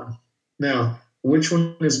so on. Now, which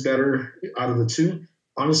one is better out of the two?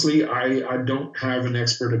 Honestly, I don't have an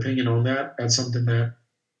expert opinion on that. That's something that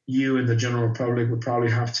you and the general public would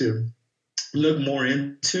probably have to look more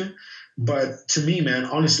into. But to me, man,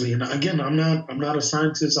 honestly, and again, I'm not a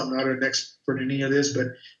scientist, I'm not an expert in any of this, but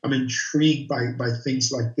I'm intrigued by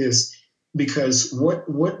things like this, because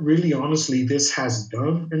what really honestly this has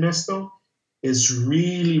done, Ernesto, is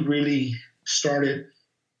really, really started,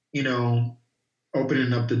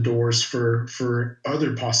 opening up the doors for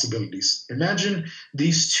other possibilities. Imagine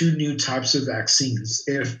these two new types of vaccines.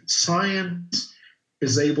 If science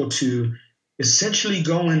is able to essentially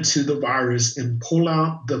go into the virus and pull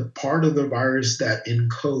out the part of the virus that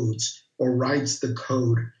encodes or writes the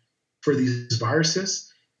code for these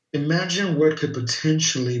viruses, imagine what could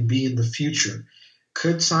potentially be in the future.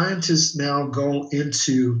 Could scientists now go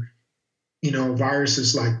into,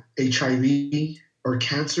 viruses like HIV or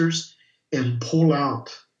cancers and pull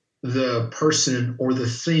out the person or the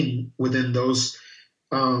thing within those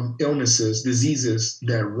illnesses, diseases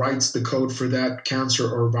that writes the code for that cancer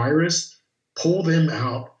or virus, pull them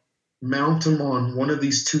out, mount them on one of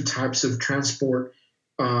these two types of transport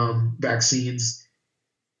vaccines,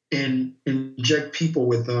 and inject people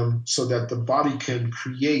with them so that the body can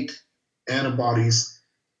create antibodies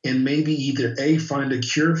and maybe either find a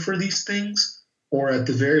cure for these things, or at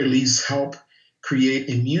the very least help create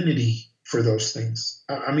immunity for those things.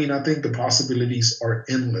 I mean, I think the possibilities are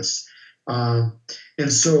endless.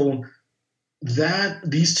 And so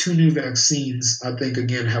these two new vaccines, I think,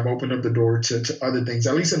 again, have opened up the door to other things.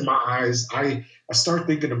 At least in my eyes, I start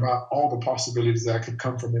thinking about all the possibilities that could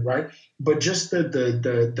come from it, right? But just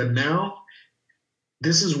the now,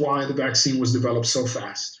 this is why the vaccine was developed so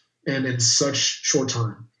fast and in such short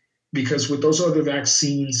time. Because with those other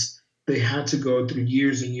vaccines, they had to go through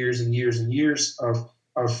years and years and years and years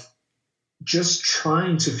of just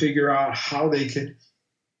trying to figure out how they could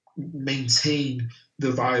maintain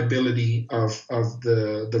the viability of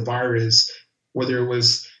the virus, whether it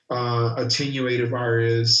was attenuated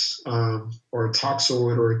virus or a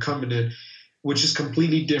toxoid or a recombinant, which is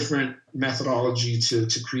completely different methodology to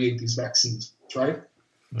create these vaccines, right?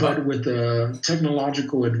 But with the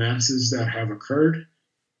technological advances that have occurred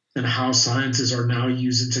and how scientists are now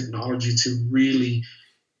using technology to really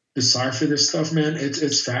decipher this stuff, man,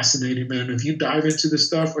 it's fascinating, man. If you dive into this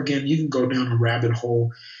stuff, again, you can go down a rabbit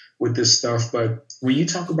hole with this stuff. But when you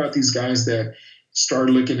talk about these guys that start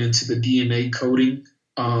looking into the DNA coding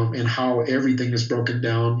and how everything is broken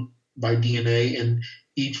down by DNA, and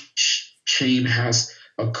each chain has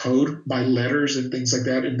a code by letters and things like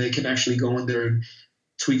that, and they can actually go in there and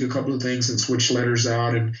tweak a couple of things and switch letters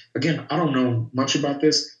out. And again, I don't know much about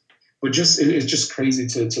this, but it's just crazy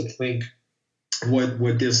to think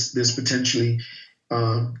what this potentially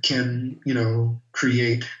can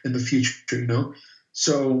create in the future.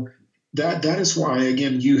 So that is why,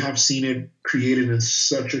 again, you have seen it created in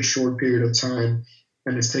such a short period of time,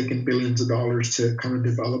 and it's taken billions of dollars to kind of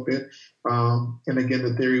develop it. And again,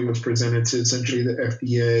 the theory was presented to essentially the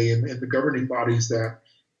FDA and the governing bodies that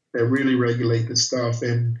really regulate this stuff,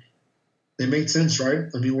 and it made sense, right?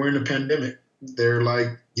 I mean, we're in a pandemic. They're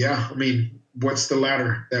like, yeah, I mean, what's the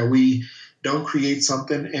ladder that we don't create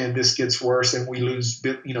something and this gets worse and we lose,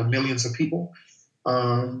 millions of people.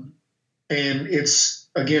 And it's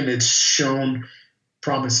shown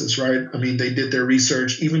promises, right? I mean, they did their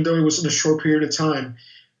research, even though it was in a short period of time.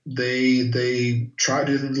 They tried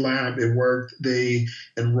it in the lab. It worked. They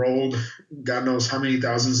enrolled God knows how many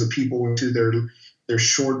thousands of people into their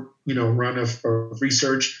short, run of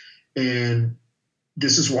research. And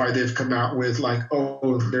this is why they've come out with like,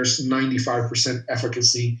 oh, there's 95%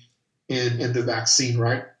 efficacy in the vaccine,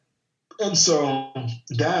 right? And so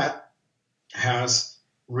that has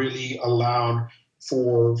really allowed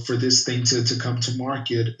for this thing to come to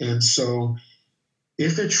market. And so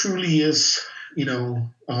if it truly is,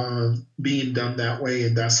 being done that way,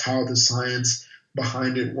 and that's how the science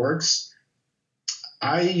behind it works,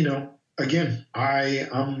 I like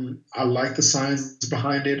the science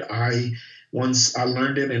behind it. Once I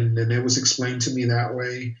learned it and it was explained to me that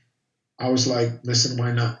way, I was like, listen,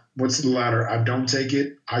 why not? What's the latter? I don't take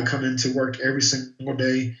it. I come into work every single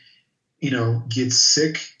day, get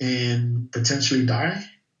sick and potentially die,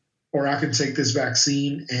 or I can take this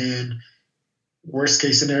vaccine and worst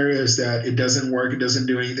case scenario is that it doesn't work, it doesn't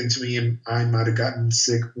do anything to me, and I might have gotten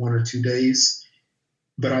sick 1 or 2 days,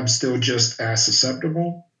 but I'm still just as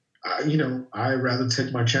susceptible. I rather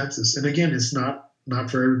take my chances. And again, it's not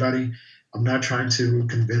for everybody. I'm not trying to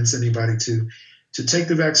convince anybody to take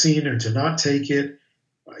the vaccine or to not take it.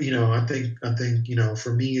 I think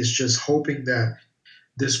for me, it's just hoping that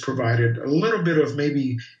this provided a little bit of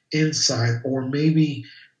maybe insight, or maybe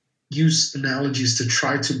use analogies to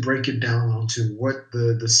try to break it down onto what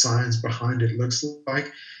the science behind it looks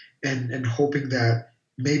like, and hoping that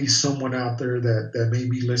maybe someone out there that may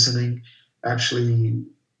be listening actually,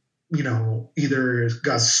 either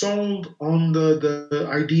got sold on the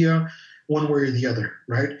idea one way or the other,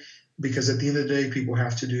 right? Because at the end of the day, people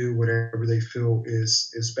have to do whatever they feel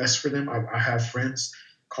is best for them. I have friends,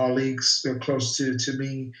 colleagues that are close to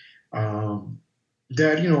me,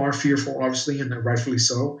 that are fearful, obviously, and rightfully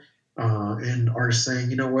so, and are saying,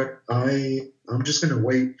 you know what, I'm just going to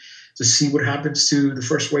wait to see what happens to the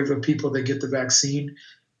first wave of people that get the vaccine,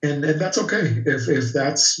 and that's okay. If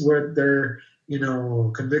that's what their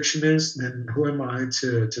conviction is, then who am I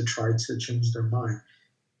to try to change their mind?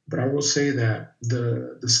 But I will say that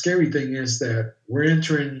the scary thing is that we're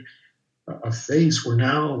entering a phase where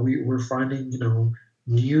now we're finding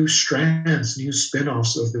new strands, new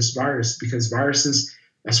spin-offs of this virus, because viruses,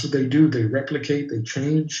 that's what they do. They replicate, they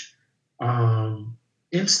change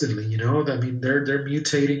instantly. I mean, they're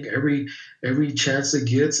mutating every chance it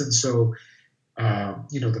gets, and so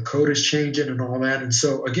the code is changing and all that. And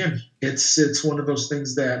so again, it's one of those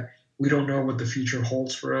things that we don't know what the future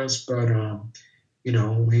holds for us, but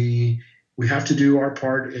we have to do our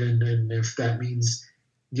part, and if that means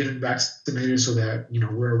getting vaccinated so that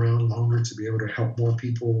we're around longer to be able to help more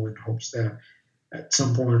people, in hopes that at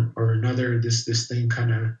some point or another this thing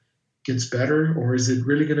kind of gets better, or is it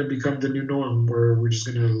really going to become the new norm where we're just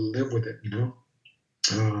going to live with it?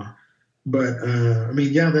 I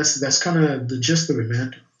mean, yeah, that's kind of the gist of it,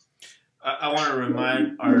 man. I want to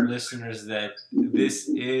remind our listeners that this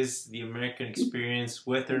is the American Experience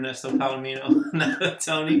with Ernesto Palomino, not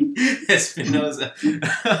Tony Espinoza.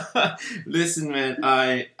 Listen, man,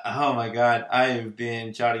 oh my God, I have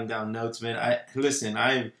been jotting down notes, man.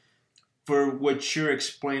 For what you're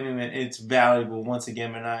explaining, it's valuable. Once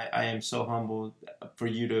again, man, I am so humbled for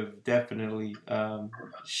you to definitely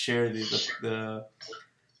share the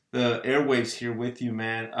airwaves here with you,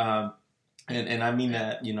 man. And I mean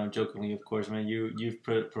that, jokingly, of course, man. You've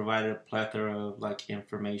provided a plethora of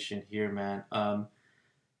information here, man.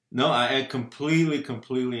 No, I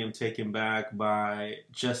completely am taken back by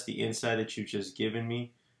just the insight that you've just given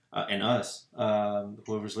me, and us,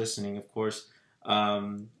 whoever's listening, of course.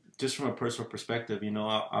 Just from a personal perspective,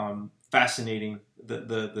 fascinating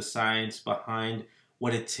the science behind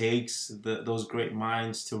what it takes, those great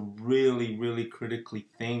minds to really, really critically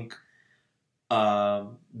think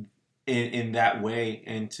in that way,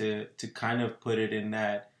 and to kind of put it in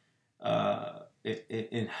that I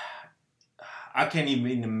can't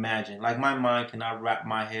even imagine. Like, my mind cannot wrap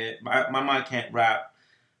my mind can't wrap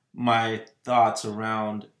my thoughts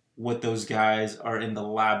around what those guys are in the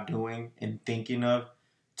lab doing and thinking of,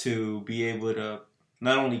 to be able to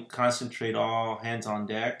not only concentrate all hands on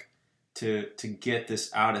deck to get this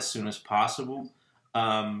out as soon as possible.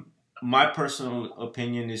 My personal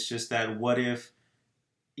opinion is just that, what if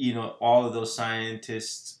all of those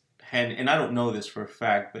scientists had, and I don't know this for a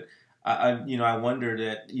fact, but I wonder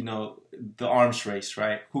that, the arms race,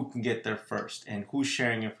 right? Who can get there first, and who's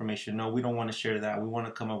sharing information? No, we don't want to share that. We want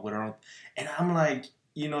to come up with our own. And I'm like,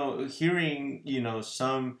 hearing,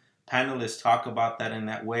 some panelists talk about that in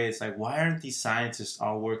that way, it's like, why aren't these scientists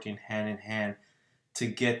all working hand in hand to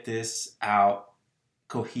get this out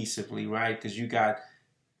cohesively, right? Because you got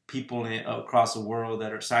people across the world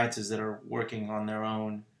that are scientists that are working on their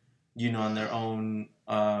own, on their own,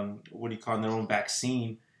 their own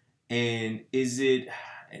vaccine. And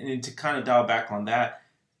to kind of dial back on that,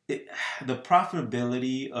 the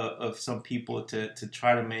profitability of some people to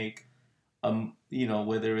try to make,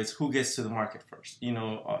 whether it's who gets to the market first,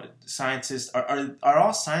 scientists, are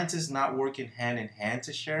all scientists not working hand in hand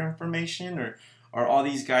to share information, or are all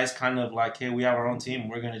these guys kind of like, hey, we have our own team,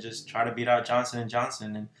 we're going to just try to beat out Johnson &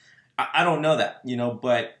 Johnson? And I don't know that,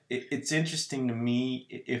 but it's interesting to me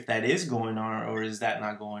if that is going on, or is that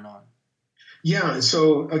not going on? Yeah.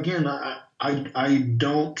 So again, I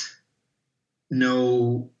don't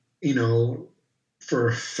know, for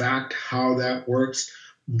a fact how that works.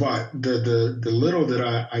 But the little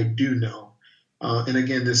that I do know, and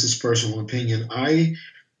again, this is personal opinion.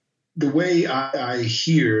 The way I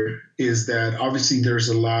hear is that obviously there's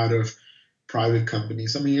a lot of private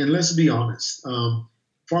companies. I mean, and let's be honest,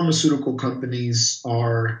 pharmaceutical companies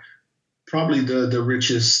are probably the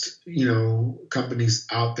richest, companies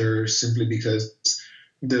out there simply because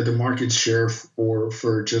the market share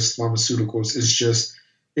for just pharmaceuticals is just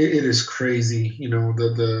it is crazy.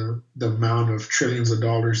 The amount of trillions of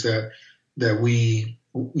dollars that we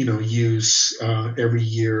use every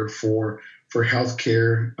year for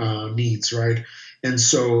healthcare needs, right? And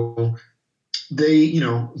so they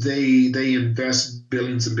invest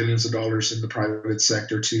billions and billions of dollars in the private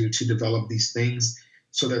sector to develop these things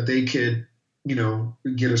so that they could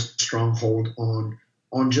get a stronghold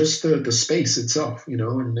on just the space itself,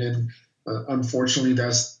 and then unfortunately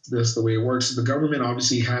that's the way it works. The government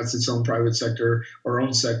obviously has its own private sector or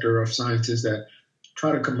own sector of scientists that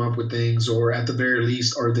try to come up with things, or at the very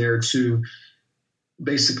least are there to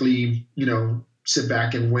basically sit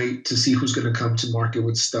back and wait to see who's going to come to market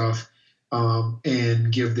with stuff,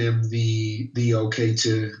 and give them the okay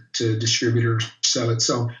to distribute or sell it.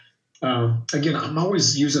 So again, I'm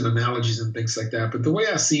always using analogies and things like that, but the way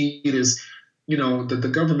I see it is, that the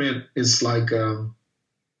government is like the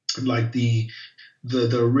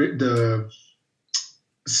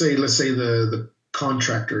let's say the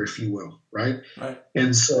contractor, if you will, right? Right.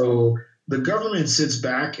 And so the government sits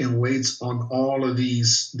back and waits on all of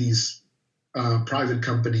these private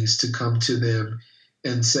companies to come to them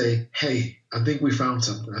and say, hey, I think we found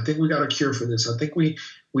something. I think we got a cure for this. I think we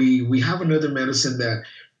have another medicine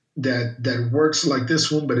that works like this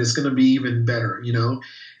one, but it's going to be even better,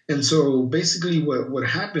 And so basically what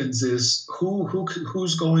happens is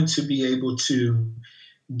who's going to be able to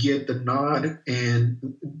get the nod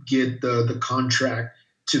and get the contract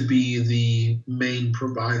to be the main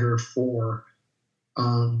provider for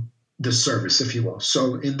the service, if you will.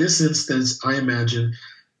 So in this instance, I imagine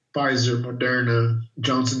Pfizer, Moderna,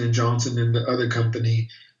 Johnson and Johnson, and the other company,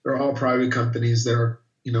 they're all private companies that are,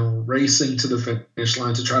 racing to the finish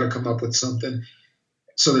line to try to come up with something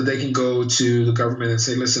so that they can go to the government and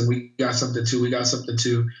say, listen, we got something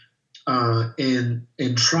too, and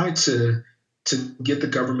try to get the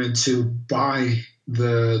government to buy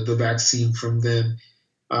the vaccine from them.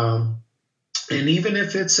 And even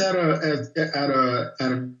if it's at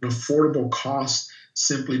an affordable cost,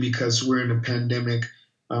 simply because we're in a pandemic,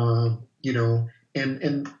 and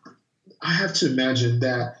I have to imagine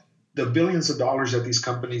that the billions of dollars that these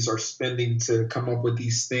companies are spending to come up with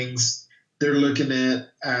these things, they're looking at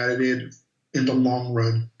it in the long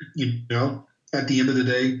run. At the end of the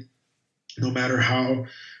day, no matter how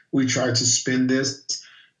we try to spin this,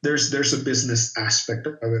 there's a business aspect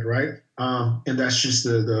of it, right? And that's just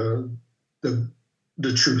the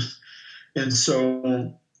truth. And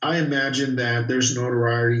so I imagine that there's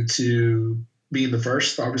notoriety to being the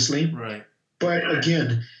first, obviously. Right. But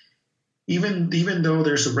again, even though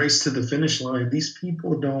there's a race to the finish line, these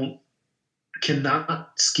people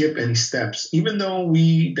cannot skip any steps. Even though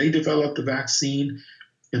they developed the vaccine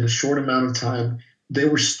in a short amount of time, they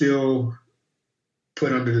were still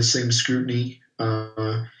put under the same scrutiny,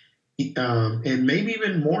 and maybe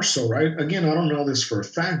even more so, right? Again, I don't know this for a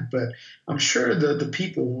fact, but I'm sure the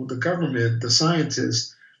people, the government, the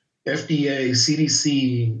scientists, FDA,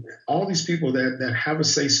 CDC, all these people that have a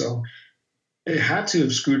say-so, it had to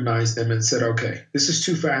have scrutinized them and said, okay, this is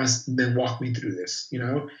too fast, and then walk me through this,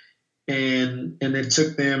 and it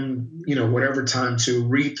took them, whatever time to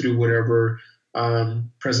read through whatever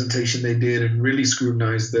presentation they did and really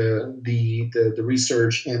scrutinize the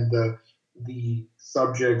research and the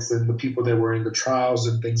subjects and the people that were in the trials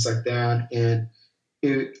and things like that. And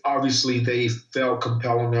obviously they felt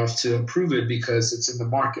compelled enough to approve it because it's in the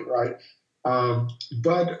market, right?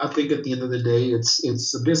 But I think at the end of the day,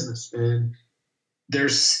 it's a business, and there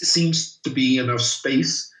seems to be enough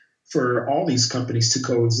space for all these companies to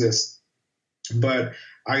coexist. But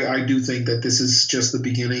I do think that this is just the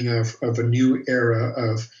beginning of a new era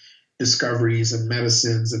of discoveries and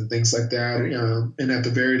medicines and things like that. And at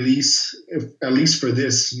the very least, at least for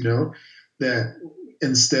this, that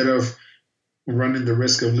instead of running the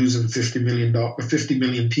risk of losing 50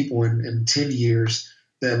 million people in 10 years,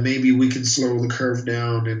 that maybe we can slow the curve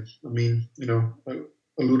down. And I mean,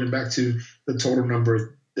 alluding back to the total number of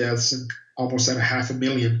deaths and almost at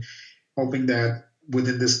 500,000, hoping that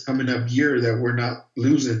within this coming up year that we're not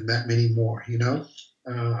losing that many more,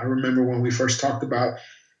 I remember when we first talked about,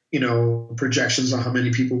 projections on how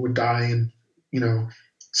many people would die in,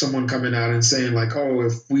 someone coming out and saying like, "Oh,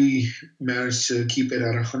 if we manage to keep it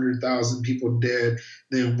at 100,000 people dead,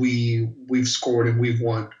 then we've scored and we've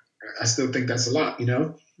won." I still think that's a lot, you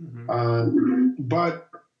know. But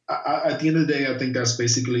at the end of the day, I think that's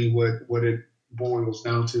basically what it boils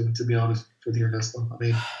down to be honest with you, Ernesto. I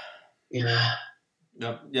mean, you know.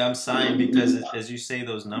 Yep. Yeah, I'm sighing because as you say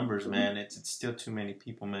those numbers, man, it's still too many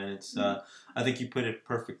people, man. It's I think you put it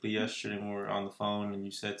perfectly yesterday when we were on the phone, and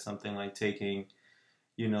you said something like taking,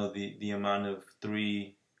 the amount of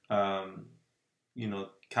three, Cowboy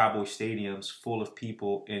stadiums full of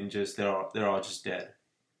people and just they're all just dead.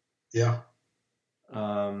 Yeah.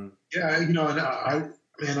 Um, Yeah, and man, I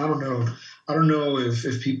don't know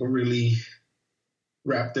if people really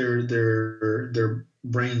wrap their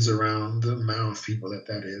brains around the amount of people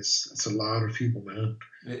that is. That's a lot of people, man.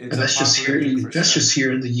 it's And that's just here. apocalyptic for That's sure. just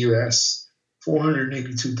here in the U.S.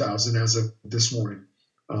 482,000 as of this morning,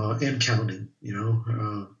 and counting.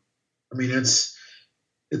 I mean, it's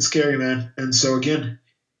scary, man. And so again,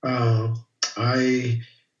 uh, I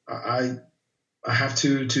I I have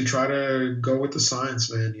to try to go with the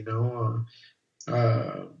science, man.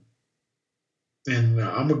 And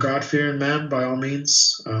I'm a God fearing man by all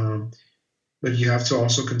means. But you have to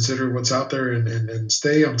also consider what's out there and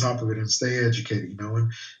stay on top of it and stay educated,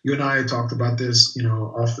 And you and I talked about this,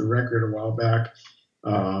 off the record a while back,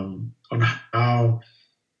 on how,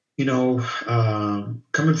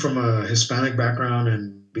 coming from a Hispanic background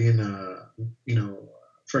and being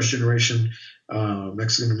first generation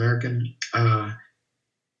Mexican American,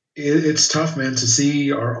 it's tough, man, to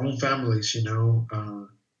see our own families,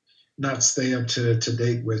 not stay up to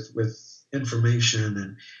date with information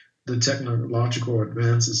and the technological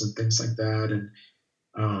advances and things like that,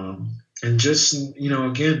 and just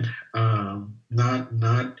again,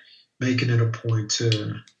 not making it a point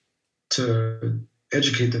to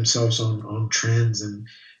educate themselves on trends and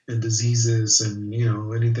diseases and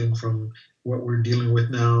anything from what we're dealing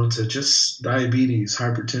with now to just diabetes,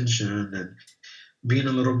 hypertension, and being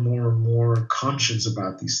a little more and more conscious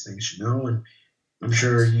about these things, and I'm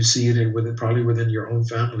sure you see it probably within your own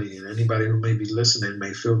family, and anybody who may be listening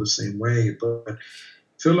may feel the same way. But I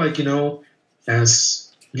feel like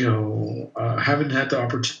as having had the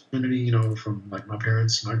opportunity, from like my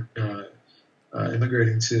parents,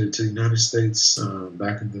 immigrating to the United States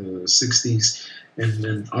back in the '60s, and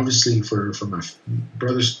then obviously for my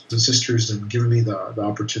brothers and sisters, and giving me the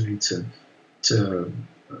opportunity to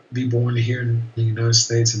be born here in the United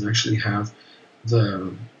States and actually have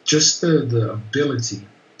the ability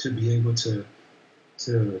to be able to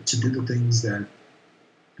do the things that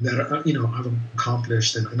I've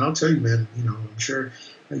accomplished, and I'll tell you, man, I'm sure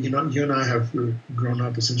you and I have grown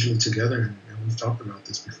up essentially together, and we've talked about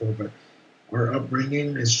this before, but our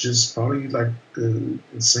upbringing is just probably like the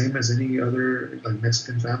same as any other like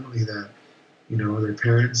Mexican family that their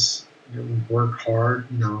parents work hard,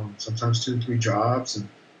 sometimes 2 or 3 jobs, and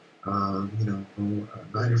 9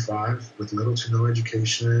 to 5 with little to no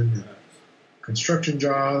education, and construction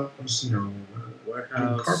jobs, being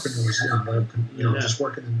carpenters, just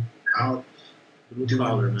working out, doing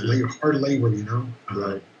hard labor,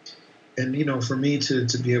 Right. And for me to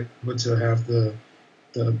be able to have the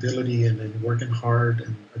ability and working hard,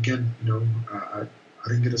 and again, I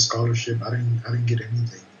didn't get a scholarship, I didn't get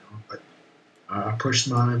anything, but I pushed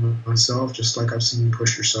myself just like I've seen you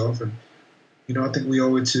push yourself, and I think we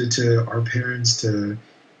owe it to our parents to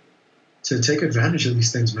take advantage of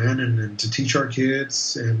these things, man, and to teach our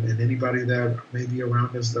kids and anybody that may be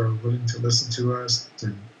around us that are willing to listen to us,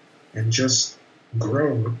 and just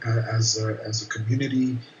grow as a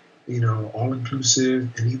community, all inclusive,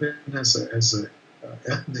 and even as a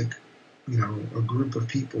ethnic, a group of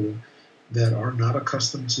people that are not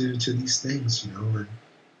accustomed to these things, and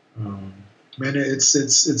man,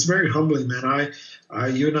 it's very humbling, man.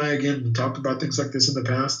 You and I again talked about things like this in the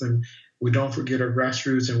past, and we don't forget our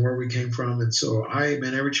grassroots and where we came from. And so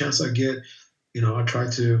man, every chance I get, I try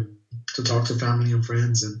to talk to family and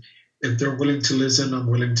friends, and if they're willing to listen, I'm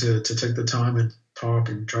willing to take the time and talk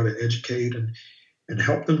and try to educate and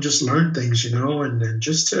help them just learn things, and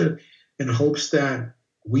just in hopes that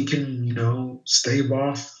we can, stave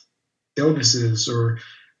off illnesses or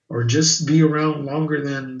just be around longer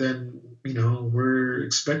than we're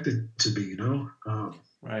expected to be.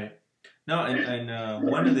 Right. No, and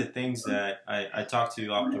one of the things that I talked to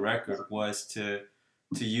you off the record was to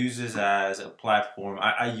use this as a platform.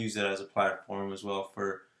 I use it as a platform as well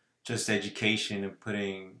for just education and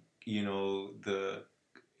putting, the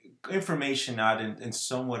information out in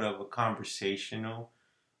somewhat of a conversational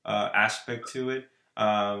aspect to it.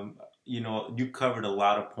 You covered a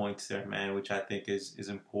lot of points there, man, which I think is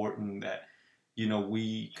important. That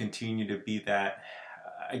we continue to be that,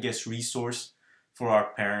 I guess, resource for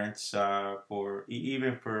our parents, for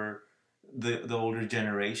even for the older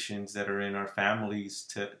generations that are in our families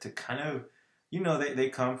to kind of, they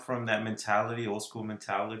come from that mentality, old school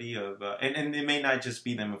mentality of, and it may not just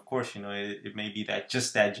be them, of course, it may be that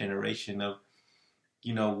just that generation of,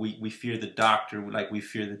 we fear the doctor, like we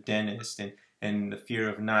fear the dentist, and the fear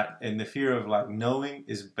of not, and the fear of like knowing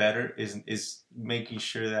is better, is making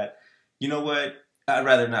sure that, what, I'd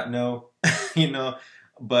rather not know, you know,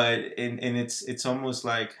 but, and it's almost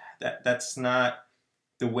like that's not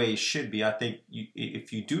the way it should be. I think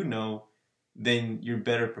if you do know, then you're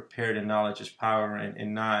better prepared, and knowledge is power,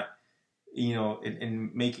 and not,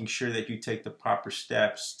 and making sure that you take the proper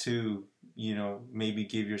steps to, maybe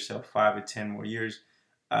give yourself 5 to 10 more years.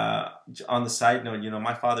 Uh, on the side note,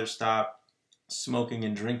 my father stopped smoking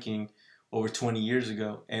and drinking over 20 years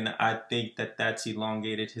ago, and I think that that's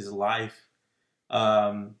elongated his life.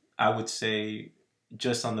 I would say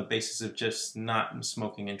just on the basis of just not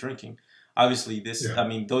smoking and drinking. Obviously, Yeah. I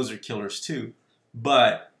mean, those are killers too,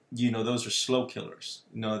 but those are slow killers.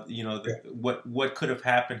 Yeah. What could have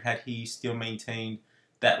happened had he still maintained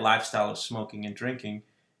that lifestyle of smoking and drinking,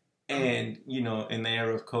 and in the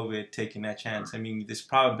era of COVID, taking that chance. I mean, this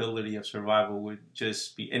probability of survival would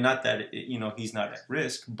just be, and not that he's not at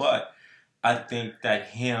risk, but I think that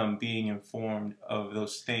him being informed of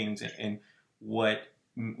those things, and what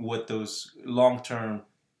those long term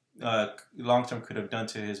could have done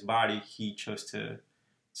to his body, he chose to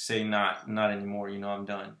say not anymore. I'm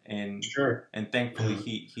done. And Sure. thankfully,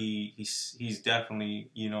 Yeah. he's definitely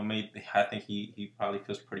made. I think he probably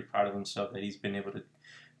feels pretty proud of himself that he's been able to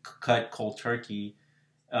cut cold turkey.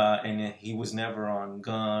 And he was never on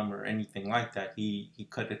gum or anything like that. He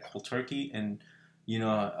cut it cold turkey, and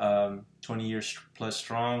 20 years plus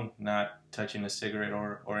strong, not touching a cigarette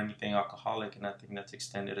or anything alcoholic, and I think that's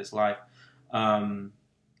extended his life. Um,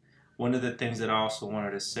 One of the things that I also wanted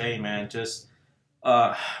to say, man, just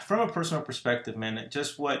from a personal perspective, man,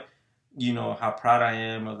 just what how proud I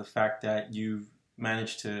am of the fact that you've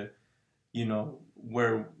managed to,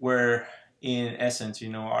 where in essence,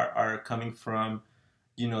 are coming from,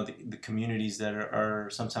 the communities that are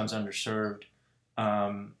sometimes underserved,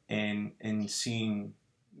 and seeing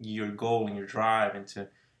your goal and your drive into,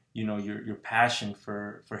 your passion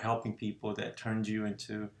for helping people that turned you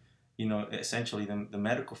into, essentially the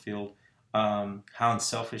medical field, how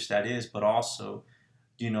unselfish that is, but also,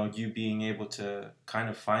 you being able to kind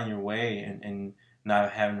of find your way, and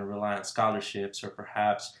not having to rely on scholarships, or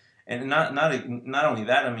perhaps, and not only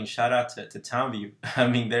that. I mean, shout out to Townview. I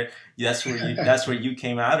mean, that's where you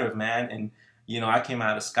came out of, man, and I came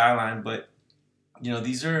out of Skyline, but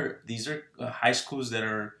these are high schools that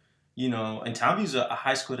are, and Townview's a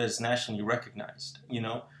high school that is nationally recognized.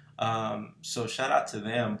 So shout out to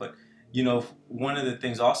them, but one of the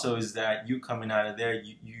things also is that you coming out of there,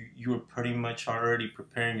 you were pretty much already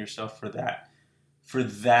preparing yourself for that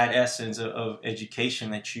essence of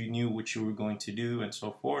education, that you knew what you were going to do, and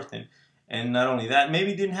so forth, and not only that,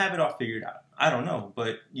 maybe didn't have it all figured out. I don't know,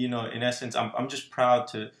 but in essence, I'm just proud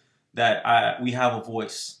to that we have a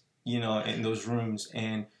voice, in those rooms,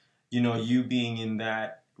 and you being in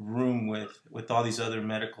that room with all these other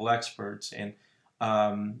medical experts, and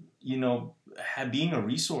being a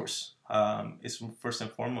resource, is first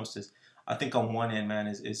and foremost. Is, I think, on one end, man,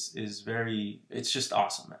 is very, it's just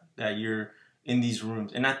awesome, man, that you're in these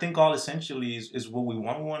rooms, and I think all essentially is what we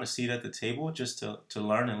want. We want to sit at the table just to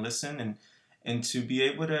learn and listen, and to be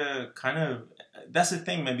able to kind of, that's the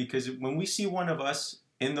thing, man, because when we see one of us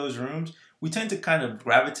in those rooms, we tend to kind of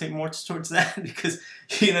gravitate more towards that because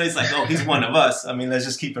it's like, oh, he's one of us. I mean, let's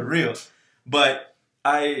just keep it real. But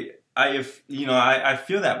I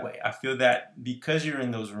feel that way. I feel that because you're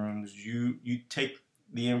in those rooms, you take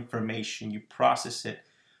the information, you process it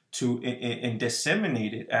and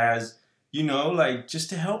disseminate it as, like, just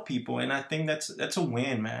to help people. And I think that's a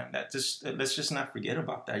win, man. Let's just not forget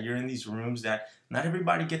about that. You're in these rooms that not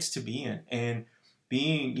everybody gets to be in, and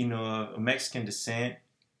being, a Mexican descent,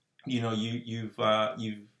 you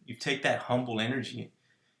take that humble energy,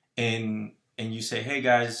 and you say, hey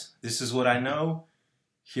guys, this is what I know.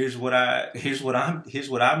 Here's what I'm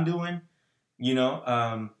doing.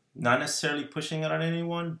 Not necessarily pushing it on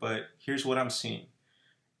anyone, but here's what I'm seeing.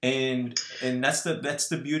 And that's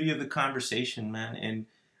the beauty of the conversation, man. And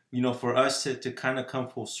for us to kind of come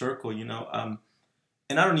full circle, and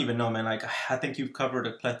I don't even know, man, like, I think you've covered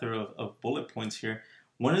a plethora of bullet points here.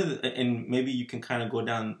 One of the, and maybe you can kind of go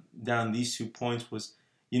down these 2 points, was,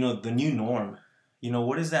 the new norm.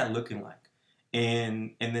 What is that looking like?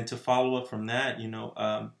 And then to follow up from that,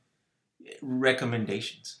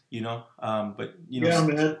 recommendations, but Yeah,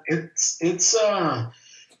 man.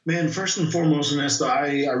 Man, first and foremost, Ernesto,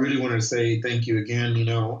 I really want to say thank you again.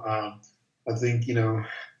 I think, you're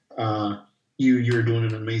doing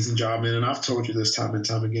an amazing job, man. And I've told you this time and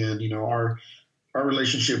time again, our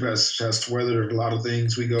relationship has weathered a lot of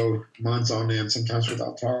things. We go months on end, sometimes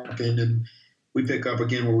without talking, and we pick up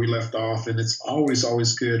again where we left off. And it's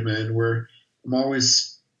always good, man. I'm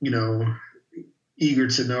always, eager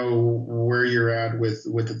to know where you're at with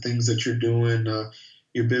the things that you're doing,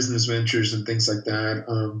 your business ventures and things like that.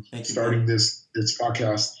 Starting this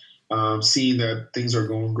podcast, seeing that things are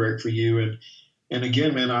going great for you, and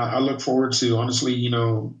again, man, I look forward to honestly,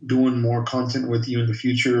 doing more content with you in the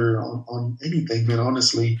future on anything, man.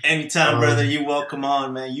 Honestly, anytime, brother, you welcome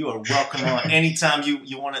on, man. You are welcome on anytime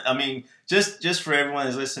you want to. I mean, just for everyone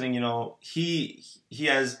that's listening, he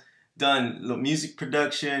has done music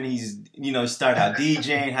production. He's started out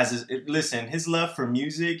DJing. His love for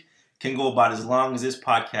music can go about as long as this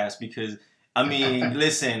podcast, because I mean,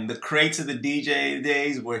 listen, the crates of the DJ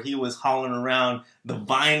days where he was hauling around the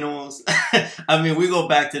vinyls. I mean, we go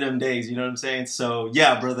back to them days. You know what I'm saying? So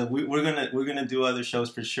yeah, brother, we're gonna do other shows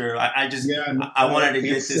for sure. I wanted to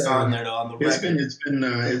get this on there though, on the record.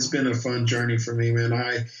 It's been a fun journey for me, man.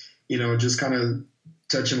 I just kind of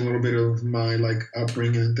touching a little bit of my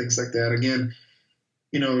upbringing and things like that. Again,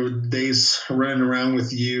 days running around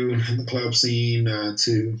with you in the club scene,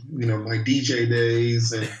 to my DJ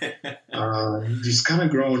days, and just kind of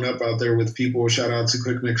growing up out there with people. Shout out to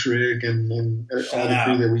Quick Mix Rick and all the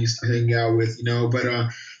crew that we used to hang out with.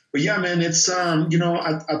 But yeah, man, it's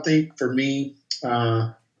I think for me,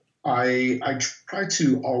 I try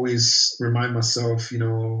to always remind myself,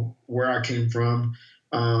 where I came from.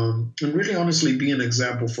 And really honestly be an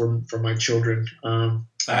example for my children. I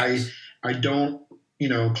don't,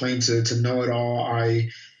 claim to know it all.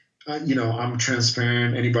 I'm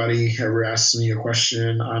transparent. Anybody ever asks me a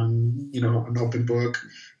question, I'm, an open book.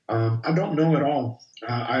 I don't know it all.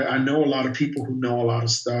 I know a lot of people who know a lot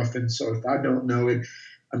of stuff. And so if I don't know it,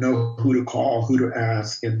 I know who to call, who to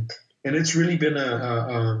ask. And it's really been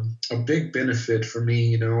a big benefit for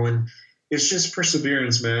me, and it's just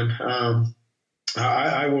perseverance, man.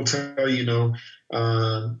 I will tell you,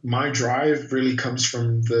 my drive really comes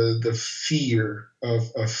from the fear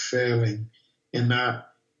of failing and not,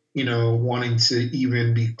 wanting to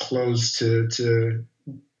even be close to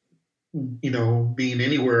being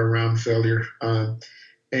anywhere around failure.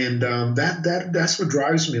 That's what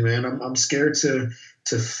drives me, man. I'm scared to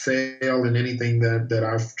fail in anything that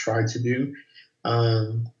I've tried to do,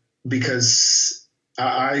 because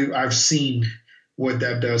I've seen what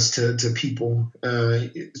that does to people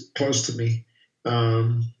close to me.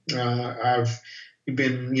 I've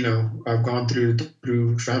I've gone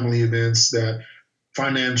through family events that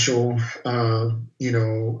financial,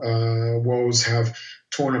 woes have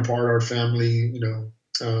torn apart our family,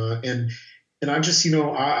 and I just,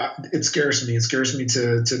 it scares me. It scares me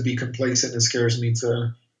to be complacent. It scares me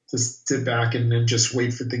to sit back and then just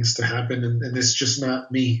wait for things to happen. And it's just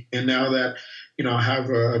not me. And now that, I have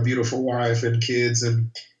a beautiful wife and kids, and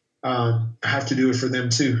I have to do it for them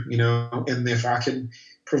too, and if I can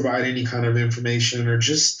provide any kind of information or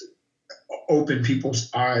just open people's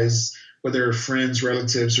eyes, whether friends,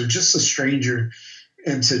 relatives, or just a stranger,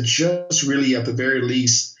 and to just really, at the very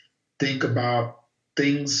least, think about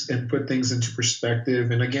things and put things into perspective.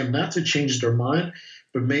 And again, not to change their mind,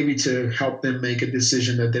 but maybe to help them make a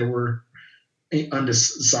decision that they were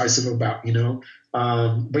undecisive about,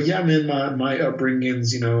 But yeah, man, my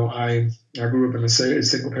upbringings, I grew up in a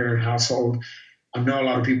single parent household. I know a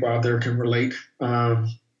lot of people out there can relate.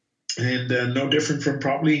 And no different from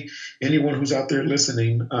probably anyone who's out there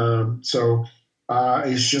listening. So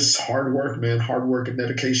it's just hard work, man, hard work and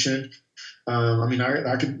dedication.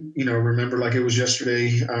 I could, remember like it was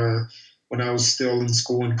yesterday when I was still in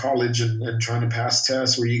school and college and trying to pass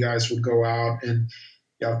tests, where you guys would go out and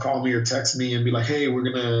y'all call me or text me and be like, hey, we're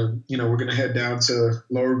gonna head down to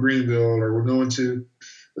Lower Greenville, or we're going to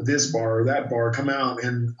this bar or that bar, come out.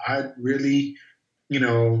 And I really,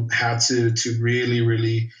 had to really,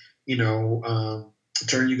 really,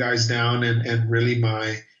 turn you guys down, and really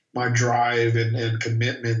my drive and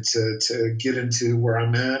commitment to get into where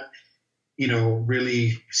I'm at,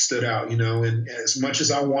 really stood out, and as much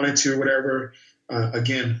as I wanted to or whatever,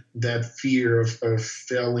 again, that fear of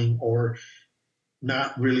failing or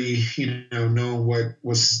not really, knowing what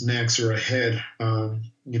was next or ahead,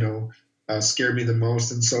 scared me the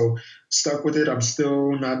most. And so stuck with it. I'm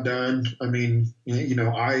still not done. I mean,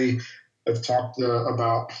 I have talked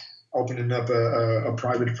about opening up a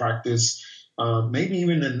private practice maybe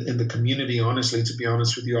even in the community. Honestly, to be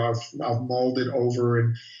honest with you, I've molded over,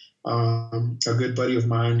 and a good buddy of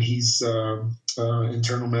mine, he's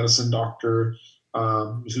internal medicine doctor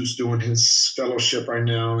who's doing his fellowship right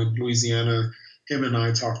now in Louisiana. Him and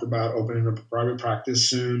I talked about opening up a private practice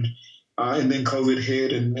soon. And then COVID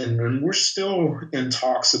hit, and we're still in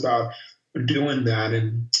talks about doing that.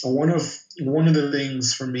 And one of the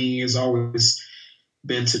things for me has always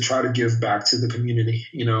been to try to give back to the community.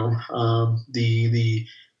 The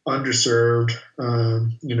underserved.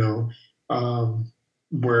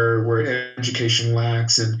 Where education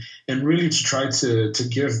lacks, and really to try to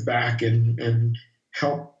give back and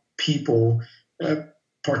help people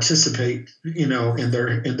participate, in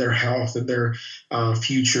their health and their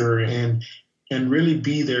future, and really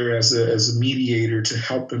be there as a mediator to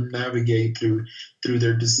help them navigate through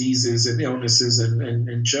their diseases and illnesses,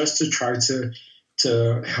 and just to try to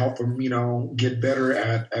help them, get better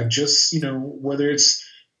at just, whether it's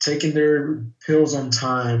taking their pills on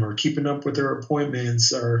time or keeping up with their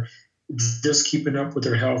appointments or just keeping up with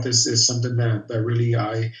their health is something that really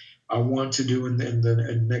I want to do in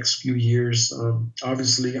the next few years.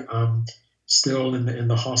 Obviously, I'm still in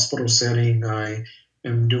the hospital setting. I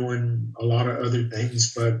am doing a lot of other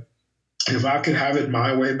things, but if I could have it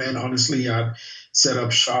my way, man, honestly, I'd set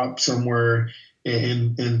up shop somewhere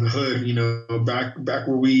in the hood, back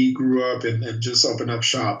where we grew up, and just open up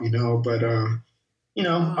shop, but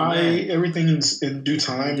everything in due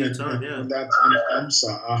time, and yeah. when that time comes,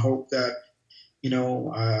 I hope that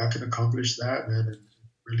I can accomplish that, man, and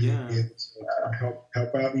really be able to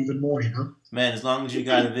help out even more. Man, as long as you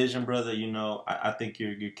got a vision, brother, I think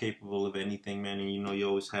you're capable of anything, man, and you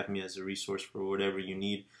always have me as a resource for whatever you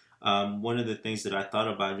need. One of the things that I thought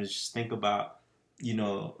about is just think about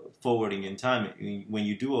forwarding in time when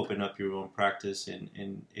you do open up your own practice,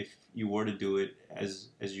 and if you were to do it as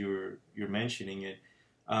you're mentioning it,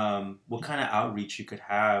 what kind of outreach you could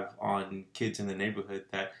have on kids in the neighborhood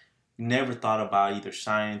that never thought about either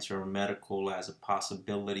science or medical as a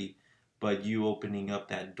possibility, but you opening up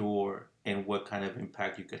that door, and what kind of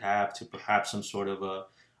impact you could have to perhaps some sort of a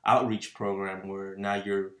outreach program where now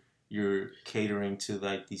you're catering to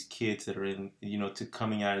like these kids that are in to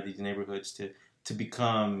coming out of these neighborhoods to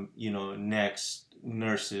become next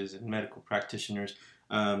nurses and medical practitioners.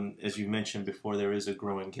 As you mentioned before, there is a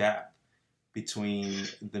growing gap between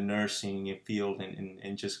the nursing field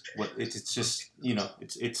and just what it's just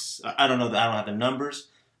it's I don't know, I don't have the numbers,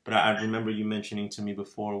 but I remember you mentioning to me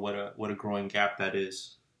before what a growing gap that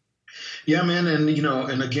is. Yeah, man, and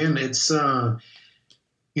and again, it's I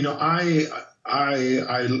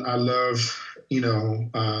love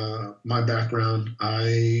my background.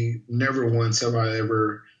 I never once have I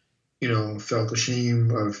ever felt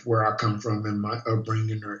ashamed of where I come from and my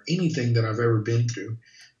upbringing or anything that I've ever been through.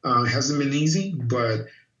 It hasn't been easy, but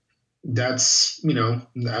that's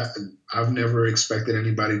I've never expected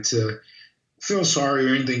anybody to feel sorry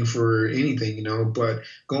or anything for anything, but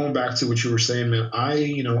going back to what you were saying, man,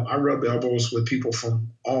 I rub elbows with people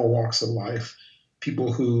from all walks of life,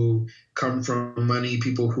 people who come from money,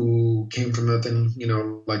 people who came from nothing,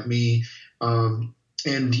 like me. And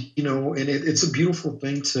it's a beautiful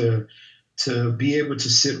thing to be able to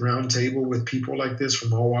sit round table with people like this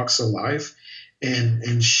from all walks of life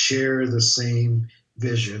and share the same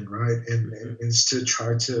vision, right? And it's to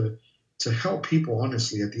try to help people,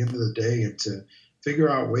 honestly, at the end of the day, and to figure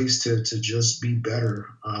out ways to just be better.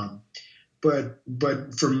 But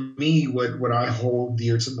for me, what I hold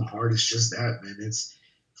dear to my heart is just that, man. It's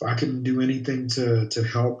if I can do anything to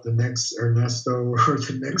help the next Ernesto or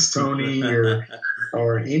the next Tony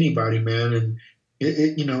or anybody, man, and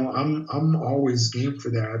I'm always game for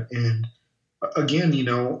that. And again,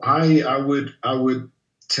 I would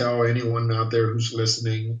tell anyone out there who's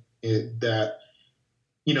listening that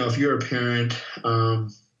if you're a parent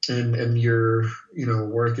and you're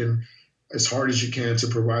working as hard as you can to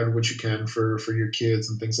provide what you can for your kids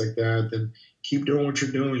and things like that, then keep doing what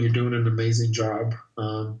you're doing. You're doing an amazing job.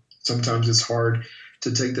 Sometimes it's hard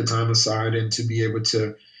to take the time aside and to be able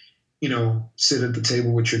to, sit at the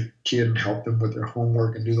table with your kid and help them with their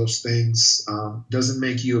homework and do those things. Doesn't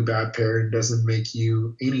make you a bad parent, doesn't make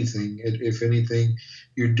you anything. If anything,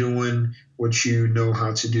 you're doing what you know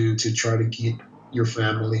how to do to try to keep your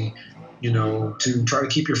family, to try to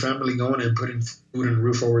keep your family going and putting food and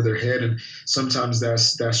roof over their head. And sometimes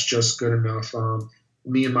that's just good enough.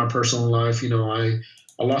 Me in my personal life, I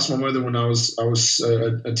lost my mother when I was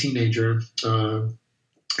a teenager.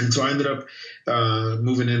 And so I ended up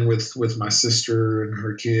moving in with my sister and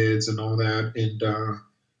her kids and all that. And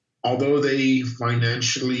although they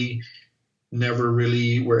financially never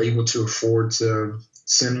really were able to afford to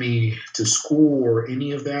send me to school or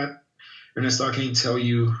any of that. Ernesto, I can't tell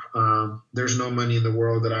you. There's no money in the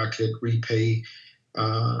world that I could repay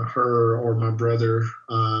her or my brother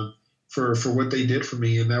for what they did for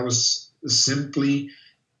me, and that was simply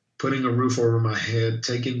putting a roof over my head,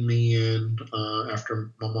 taking me in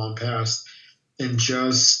after my mom passed, and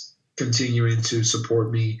just continuing to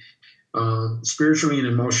support me spiritually and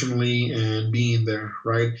emotionally and being there,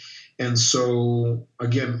 right? And so,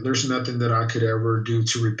 again, there's nothing that I could ever do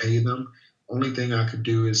to repay them. Only thing I could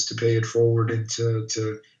do is to pay it forward and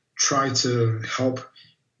to try to help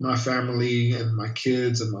my family and my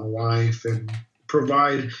kids and my wife and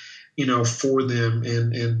provide, for them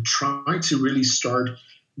and try to really start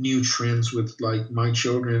new trends with like my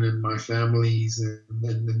children and my families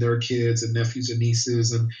and their kids and nephews and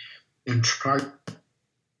nieces and try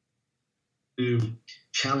to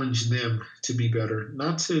challenge them to be better,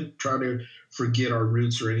 not to try to forget our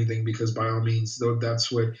roots or anything, because by all means, though that's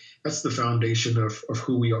the foundation of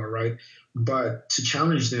who we are, right? But to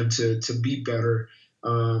challenge them to be better,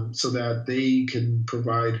 so that they can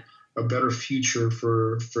provide a better future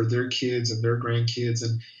for their kids and their grandkids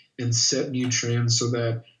and set new trends so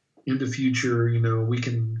that in the future, we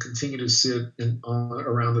can continue to sit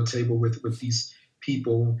around the table with these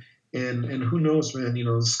people and who knows, man,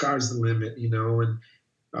 the sky's the limit, and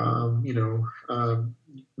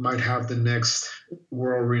might have the next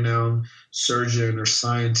world renowned surgeon or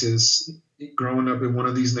scientist growing up in one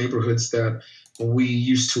of these neighborhoods that we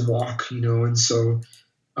used to walk, and so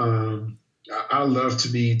I love to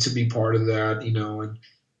be part of that, and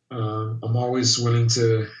I'm always willing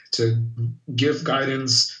to give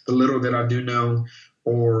guidance, the little that I do know,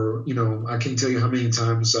 or I can't tell you how many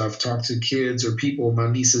times I've talked to kids or people, my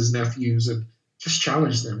nieces, nephews, and just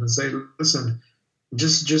challenge them and say, listen,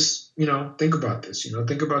 just think about this,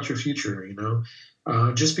 think about your future,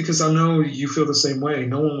 just because I know you feel the same way.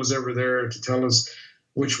 No one was ever there to tell us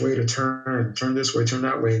which way to turn this way, turn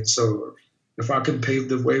that way. And so if I can pave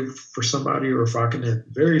the way for somebody, or if I can at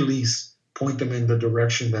very least point them in the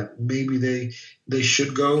direction that maybe they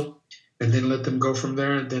should go, and then let them go from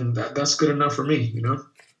there, then that's good enough for me,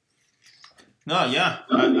 No, yeah,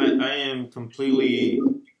 I am completely,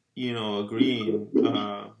 agreeing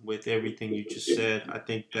with everything you just said. I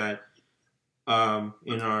think that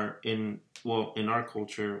in our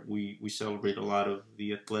culture, we celebrate a lot of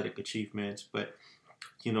the athletic achievements, but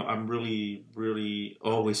I'm really, really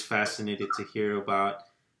always fascinated to hear about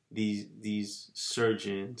these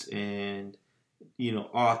surgeons and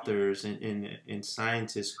authors and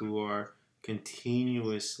scientists who are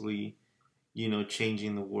continuously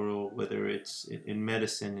changing the world, whether it's in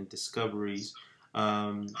medicine and discoveries.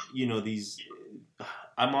 These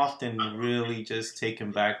I'm often really just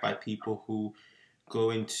taken back by people who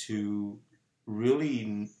go into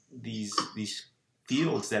really these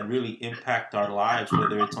fields that really impact our lives,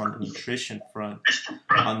 whether it's on the nutrition front,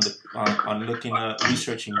 on looking at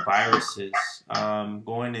researching viruses,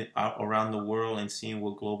 out around the world and seeing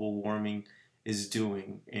what global warming is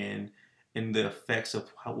doing, and the effects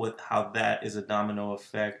of how that is a domino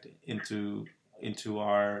effect into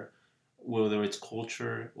our, whether it's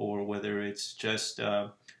culture or whether it's just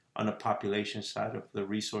on the population side of the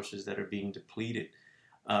resources that are being depleted,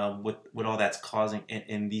 what all that's causing,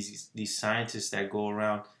 and these scientists that go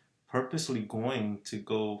around purposely going to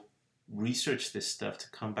go research this stuff to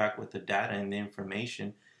come back with the data and the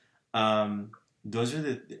information. Those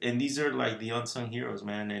are these are like the unsung heroes,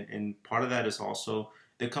 man, and part of that is also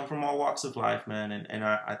they come from all walks of life, man, and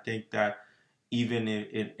I think that even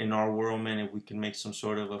in our world, man, if we can make some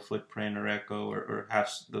sort of a footprint or echo, or have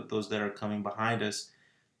those that are coming behind us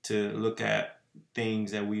to look at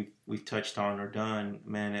things that we've touched on or done,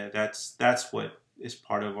 man, that's what is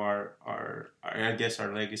part of our I guess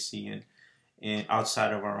our legacy, and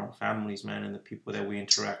outside of our own families, man, and the people that we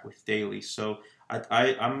interact with daily. So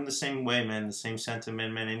I'm the same way, man, the same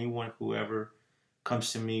sentiment, man. Anyone who ever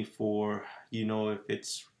comes to me for, if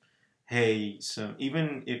it's, hey, so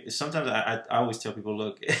even if sometimes I always tell people,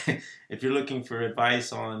 look, if you're looking for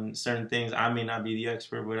advice on certain things, I may not be the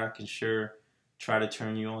expert, but I can sure try to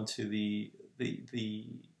turn you on to the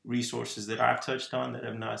resources that I've touched on that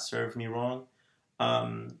have not served me wrong.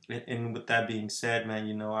 And with that being said, man,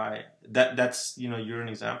 that's you're an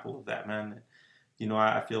example of that, man.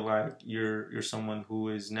 I feel like you're someone who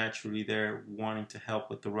is naturally there, wanting to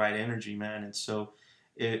help with the right energy, man. And so,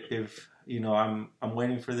 if I'm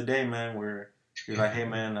waiting for the day, man, where you're like, hey,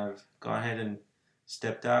 man, I've gone ahead and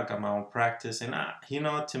stepped out, got my own practice, and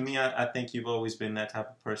to me, I think you've always been that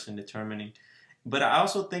type of person, determining. But I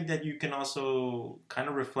also think that you can also kind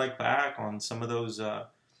of reflect back on some of those,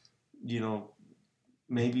 you know,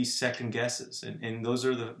 maybe second guesses. And those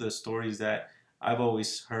are the stories that I've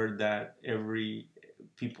always heard, that every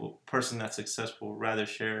person that's successful rather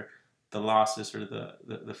share the losses, or the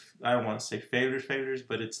I don't want to say failures,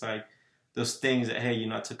 but it's like those things that, hey,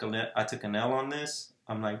 I took an L on this.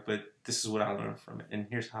 I'm like, but this is what I learned from it, and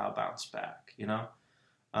here's how I bounce back. Yeah.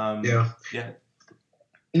 Yeah.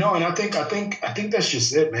 And I think that's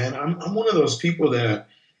just it, man. I'm one of those people that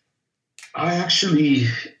I actually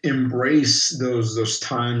embrace those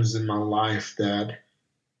times in my life that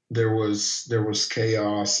there was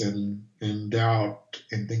chaos and doubt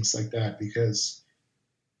and things like that, because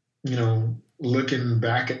looking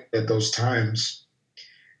back at those times,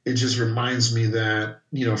 it just reminds me that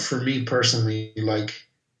for me personally, like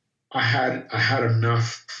I had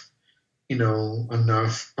enough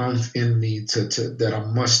enough oomph in me to that I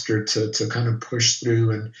mustered to kind of push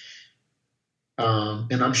through.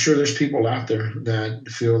 And I'm sure there's people out there that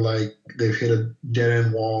feel like they've hit a dead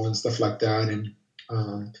end wall and stuff like that. And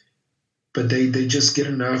but they just get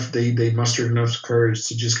enough, they mustered enough courage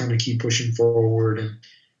to just kind of keep pushing forward. And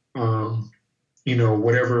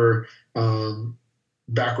whatever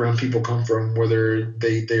background people come from, whether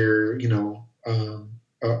they're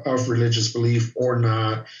of religious belief or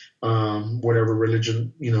not, whatever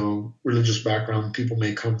religious background people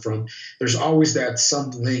may come from, there's always that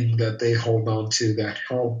something that they hold on to that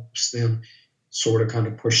helps them sort of kind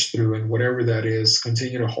of push through. And whatever that is,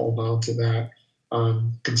 continue to hold on to that.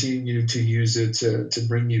 Continue to use it to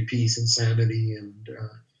bring you peace and sanity. And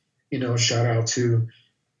shout out to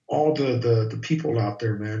all the people out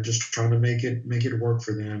there, man, just trying to make it work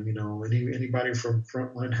for them. Anybody from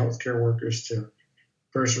frontline healthcare workers to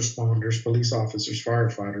first responders, police officers,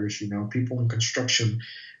 firefighters, people in construction,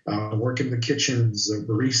 work in the kitchens,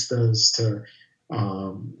 baristas, to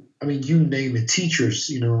you name it,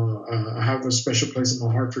 teachers. I have a special place in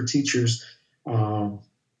my heart for teachers. One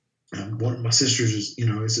of my sisters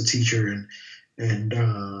is a teacher, and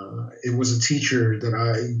it was a teacher that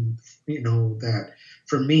that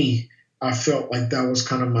for me, I felt like that was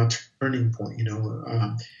kind of my turning point,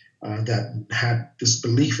 that had this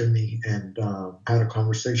belief in me and had a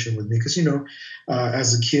conversation with me. Because,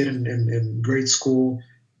 as a kid in grade school,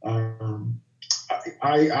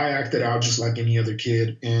 I acted out just like any other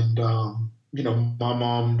kid. And, my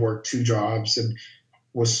mom worked 2 jobs and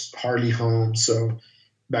was hardly home. So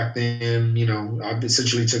back then, I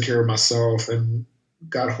essentially took care of myself, and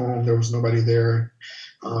got home. There was nobody there.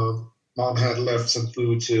 Mom had left some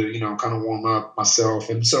food to, kind of warm up myself.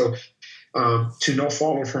 And so to no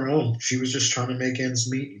fault of her own, she was just trying to make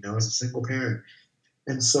ends meet, as a single parent.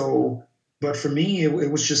 And so, but for me,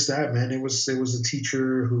 it was just that, man. It was a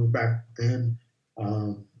teacher who back then,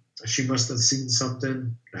 she must have seen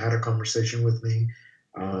something, had a conversation with me,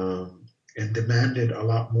 and demanded a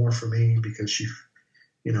lot more from me, because she,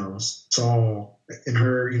 saw in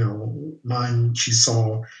her, mind, she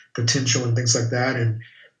saw potential and things like that.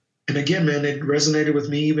 And again, man, it resonated with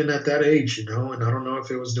me even at that age, and I don't know if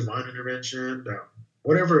it was divine intervention,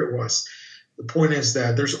 whatever it was. The point is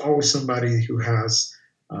that there's always somebody who has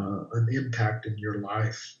an impact in your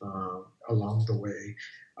life along the way.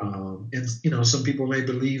 And, some people may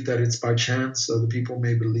believe that it's by chance. Other people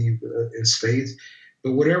may believe it's faith.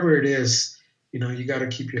 But whatever it is, you got to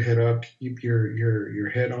keep your head up, keep your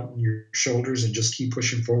head on your shoulders, and just keep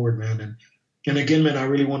pushing forward, man. And again, man, I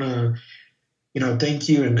really want to, thank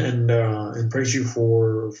you and praise you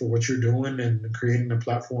for what you're doing and creating a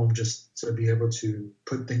platform just to be able to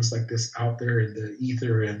put things like this out there in the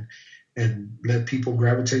ether and let people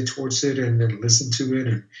gravitate towards it and then listen to it,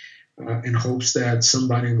 and in hopes that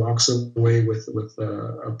somebody walks away with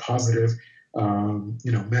a positive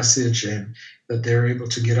message, and that they're able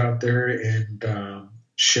to get out there and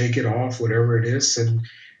shake it off, whatever it is, and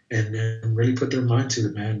really put their mind to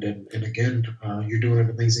it, man. And again, you're doing an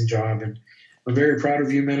amazing job, and I'm very proud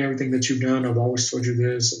of you, man, everything that you've done. I've always told you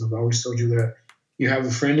this, and I've always told you that you have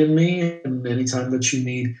a friend in me, and anytime that you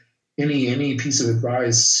need any piece of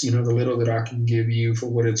advice, the little that I can give you, for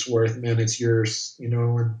what it's worth, man, it's yours,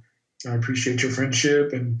 and I appreciate your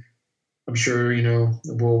friendship, and I'm sure,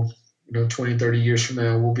 we'll, 20, 30 years from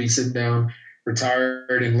now, we'll be sitting down,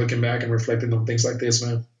 retired, and looking back and reflecting on things like this,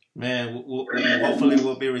 man. Man, hopefully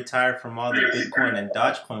we'll be retired from all the Bitcoin and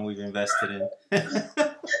Dogecoin we've invested in.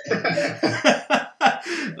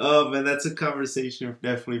 Oh, man, that's a conversation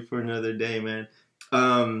definitely for another day, man.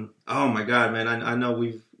 Oh my God, man, I know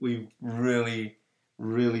we've really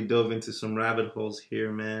dove into some rabbit holes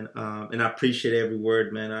here, man. And I appreciate every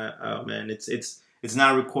word, man. Man, it's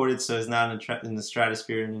not recorded, so it's not in the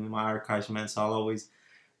stratosphere and in my archives, man. So I'll always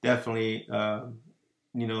definitely,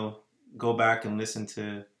 go back and listen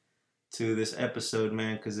to to this episode,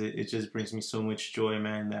 man, because it just brings me so much joy,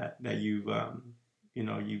 man, that you've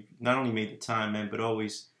you've not only made the time, man, but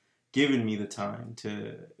always given me the time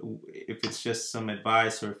to, if it's just some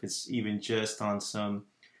advice or if it's even just on some,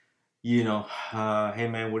 hey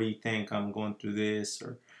man, what do you think? I'm going through this,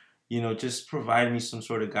 or just provide me some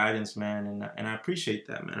sort of guidance, man, and I appreciate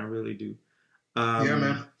that, man. I really do. Yeah,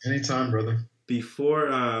 man. Anytime, brother. Before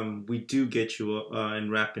we do get you and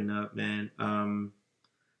wrapping up, man,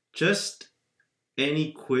 just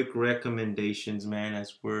any quick recommendations, man,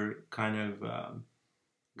 as we're kind of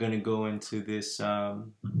going to go into this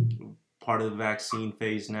part of the vaccine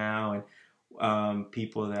phase now, and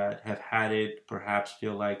people that have had it perhaps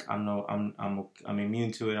feel like I'm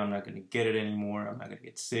immune to it. I'm not going to get it anymore. I'm not going to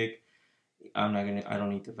get sick. I don't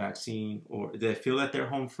need the vaccine, or they feel that they're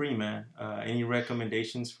home free, man. Any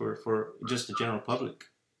recommendations for just the general public?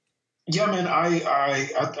 Yeah, man.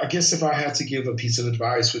 I guess if I had to give a piece of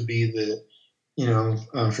advice, would be that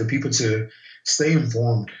for people to stay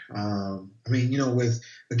informed. I mean, with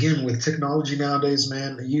technology nowadays,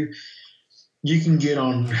 man, you can get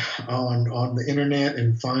on the internet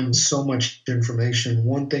and find so much information.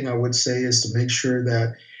 One thing I would say is to make sure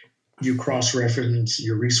that you cross-reference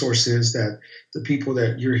your resources, that the people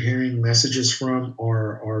that you're hearing messages from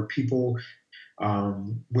are people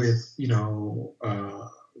with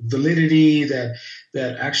validity, that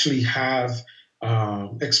actually have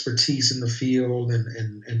expertise in the field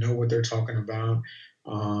and know what they're talking about.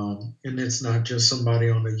 And it's not just somebody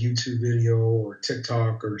on a YouTube video or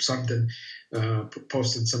TikTok or something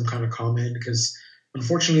posting some kind of comment, because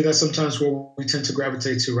unfortunately that's sometimes what we tend to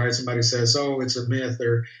gravitate to, right? Somebody says, oh, it's a myth,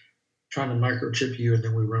 or trying to microchip you, and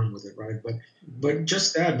then we run with it, right? But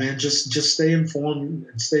just that, man, just stay informed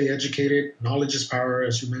and stay educated. Knowledge is power,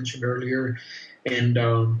 as you mentioned earlier. And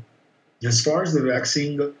as far as the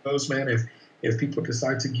vaccine goes, man, if people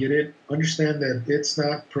decide to get it, understand that it's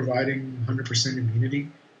not providing 100% immunity.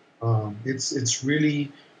 It's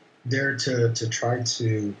really there to try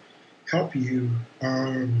to help you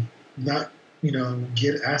not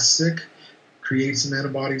get as sick, create some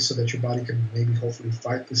antibodies so that your body can maybe hopefully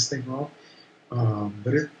fight this thing off.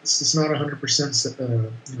 But it's not 100%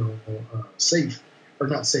 safe, or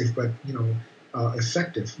not safe, but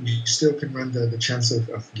effective. You still can run the chance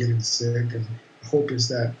of getting sick, and the hope is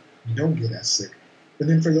that you don't get as sick. And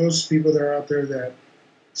then for those people that are out there that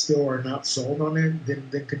still are not sold on it,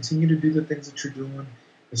 then continue to do the things that you're doing,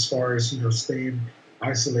 as far as staying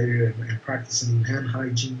isolated and practicing hand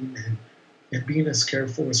hygiene and being as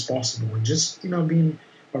careful as possible, and just being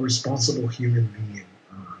a responsible human being.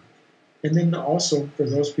 And then also for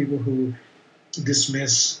those people who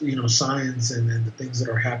dismiss science and the things that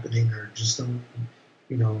are happening, or just don't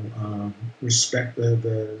respect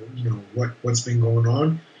the what's been going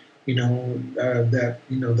on, that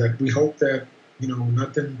we hope that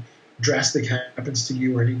nothing drastic happens to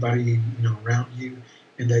you or anybody around you,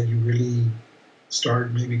 and that you really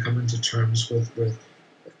start maybe coming to terms with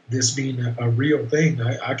this being a real thing.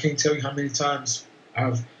 I can't tell you how many times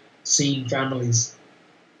I've seen families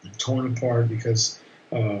torn apart because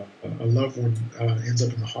a loved one ends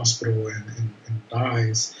up in the hospital and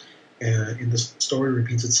dies, and the story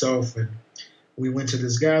repeats itself. And we went to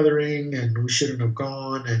this gathering and we shouldn't have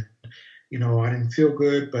gone, and I didn't feel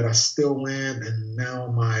good, but I still went, and now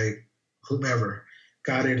my whomever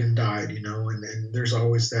got it and died, and there's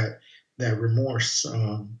always that remorse.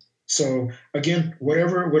 So again,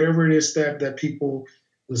 whatever it is that people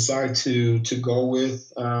decide to go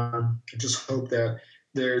with, I just hope that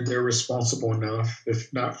they're responsible enough,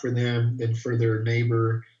 if not for them, then for their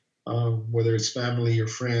neighbor, whether it's family or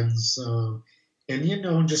friends,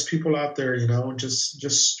 and just people out there,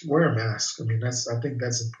 just wear a mask. I mean, I think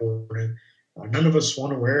that's important. None of us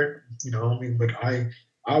want to wear it, but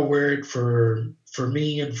I wear it for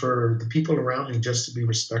me and for the people around me, just to be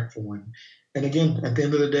respectful. And again, at the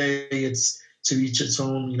end of the day, it's to each its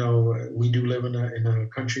own. We do live in a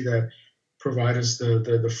country that provides us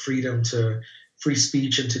the freedom to free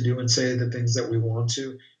speech and to do and say the things that we want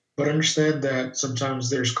to. But understand that sometimes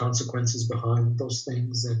there's consequences behind those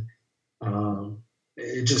things, and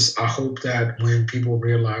I hope that when people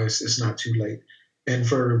realize it's not too late, and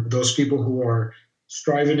for those people who are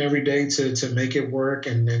striving every day to make it work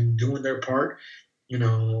and doing their part,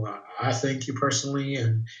 I thank you personally,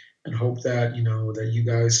 and hope that that you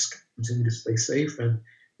guys continue to stay safe, and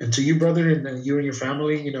to you, brother, and you and your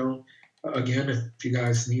family, again, if you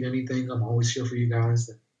guys need anything, I'm always here for you guys,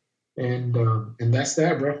 and that's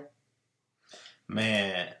that, bro.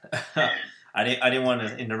 Man, I didn't want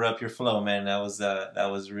to interrupt your flow, man. That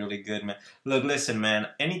was really good, man. Look, listen, man.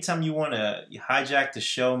 Anytime you want to hijack the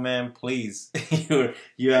show, man, please.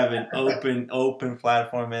 You have an open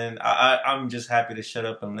platform, man. I'm just happy to shut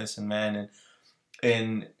up and listen, man.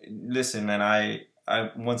 And listen, man. I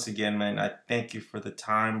once again, man. I thank you for the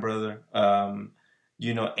time, brother.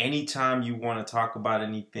 Anytime you want to talk about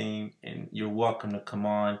anything, and you're welcome to come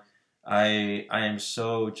on. I am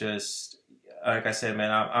so just like I said,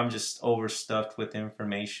 man. I'm just overstuffed with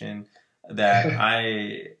information that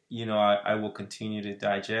I will continue to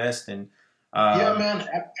digest and Yeah, um, man,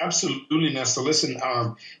 absolutely, Nesta. Listen,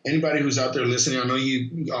 anybody who's out there listening, I know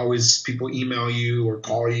you always people email you or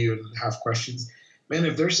call you and have questions. Man,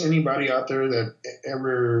 if there's anybody out there that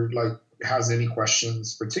ever like has any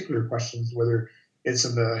questions, particular questions, whether it's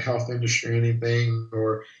in the health industry, anything,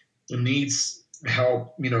 or needs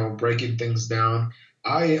help, breaking things down.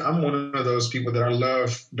 I'm one of those people that I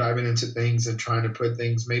love diving into things and trying to put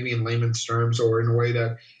things maybe in layman's terms or in a way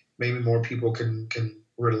that maybe more people can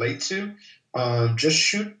relate to. Just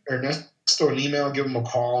shoot Ernesto an email, give him a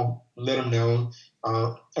call, let him know.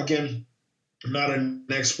 Again, I'm not an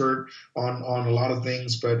expert on a lot of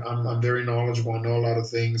things, but I'm very knowledgeable. I know a lot of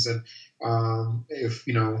things, and if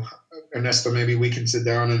Ernesto, maybe we can sit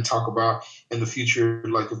down and talk about in the future,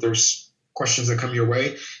 like if there's questions that come your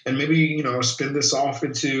way, and maybe spin this off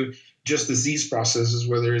into just disease processes,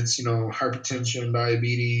 whether it's hypertension,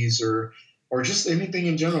 diabetes, or just anything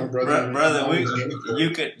in general, brother. I'm brother, always game for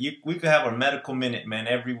it. we could have a medical minute, man,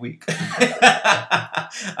 every week. We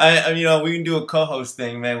can do a co-host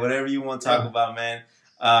thing, man. Whatever you want to talk Yeah. about, man.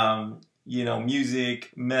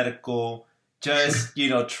 Music, medical, just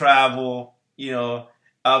travel,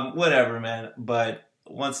 whatever, man. But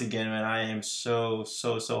once again, man, I am so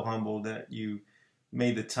humbled that you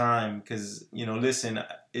made the time because listen,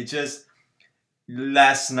 it just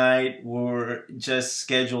last night we were just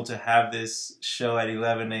scheduled to have this show at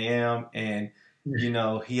 11 a.m. and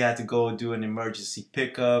he had to go do an emergency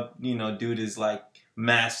pickup. Dude is like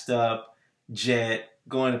masked up, jet,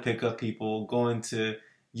 going to pick up people, going to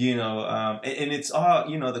and it's all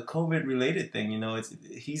the COVID related thing.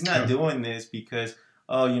 He's not doing this because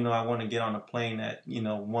I want to get on a plane at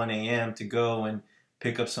 1 a.m. to go and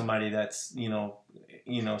pick up somebody that's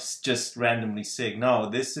just randomly sick. No,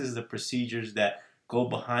 this is the procedures that go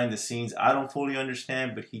behind the scenes. I don't fully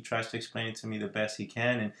understand, but he tries to explain it to me the best he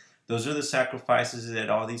can. And those are the sacrifices that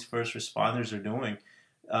all these first responders are doing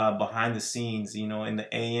behind the scenes, in the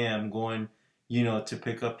AM, going, to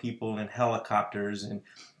pick up people in helicopters and,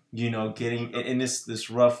 getting in this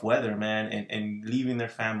rough weather, man, and leaving their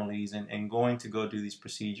families and going to go do these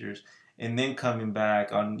procedures and then coming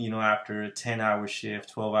back on, after a 10-hour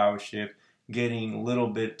shift, 12-hour shift, getting a little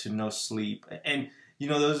bit to no sleep. And,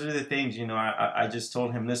 those are the things, I just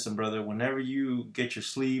told him, listen, brother, whenever you get your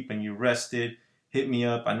sleep and you're rested, hit me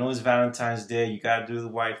up. I know it's Valentine's Day. You got to do the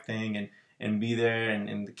wife thing and be there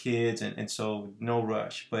and the kids. And so no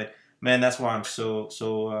rush. But, man, that's why I'm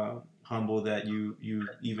so humble that you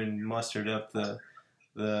even mustered up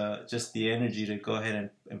just the energy to go ahead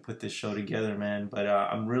and put this show together, man. But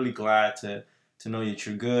I'm really glad to know that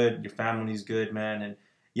you're good, your family's good, man, and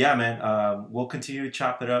yeah, man, we'll continue to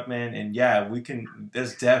chop it up, man, and yeah, we can.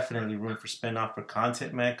 There's definitely room for spin-off for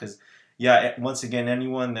content, man, because yeah, once again,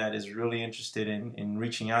 anyone that is really interested in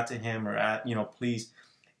reaching out to him or please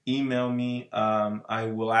email me. I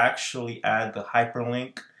will actually add the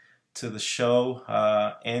hyperlink to the show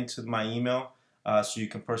and to my email. So you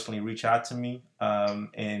can personally reach out to me,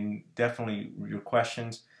 and definitely your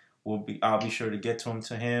questions I'll be sure to get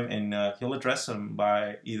to him, and he'll address them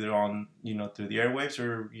by either on through the airwaves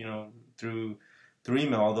or through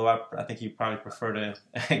email. Although I think he'd probably prefer to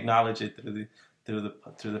acknowledge it through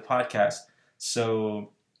the podcast.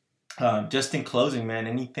 So just in closing, man,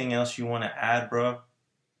 anything else you want to add, bro?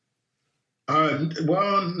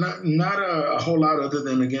 Well, not a whole lot other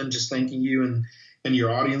than again just thanking you and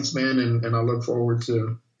your audience, man, and I look forward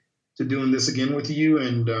to doing this again with you.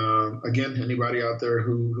 And again, anybody out there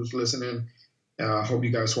who's listening, I hope you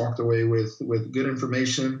guys walked away with good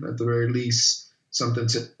information, at the very least, something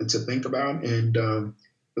to think about. And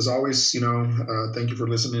as always, thank you for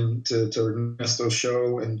listening to Ernesto's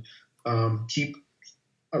show, and keep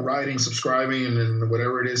writing, subscribing, and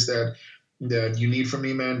whatever it is that you need from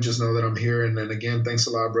me, man. Just know that I'm here. And then again, thanks a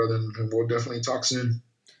lot, brother, and we'll definitely talk soon.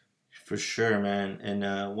 For sure, man.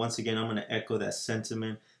 And once again, I'm going to echo that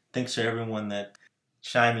sentiment. Thanks to everyone that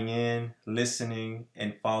chiming in, listening,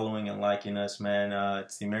 and following and liking us, man.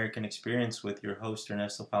 It's the American Experience with your host,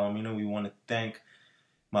 Ernesto Palomino. We want to thank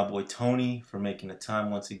my boy Tony for making the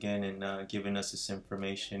time once again and giving us this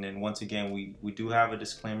information. And once again, we do have a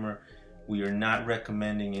disclaimer. We are not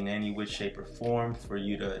recommending in any way, shape, or form for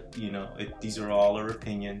you to, these are all our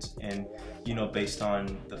opinions and, based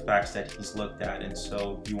on the facts that he's looked at. And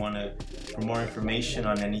so if you want to, for more information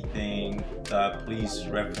on anything, please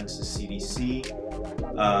reference the CDC.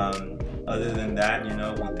 Other than that,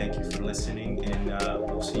 we thank you for listening, and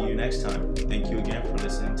we'll see you next time. Thank you again for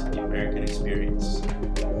listening to The American Experience.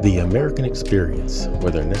 The American Experience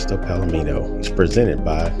with Ernesto Palomino is presented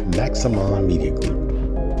by Maximon Media Group.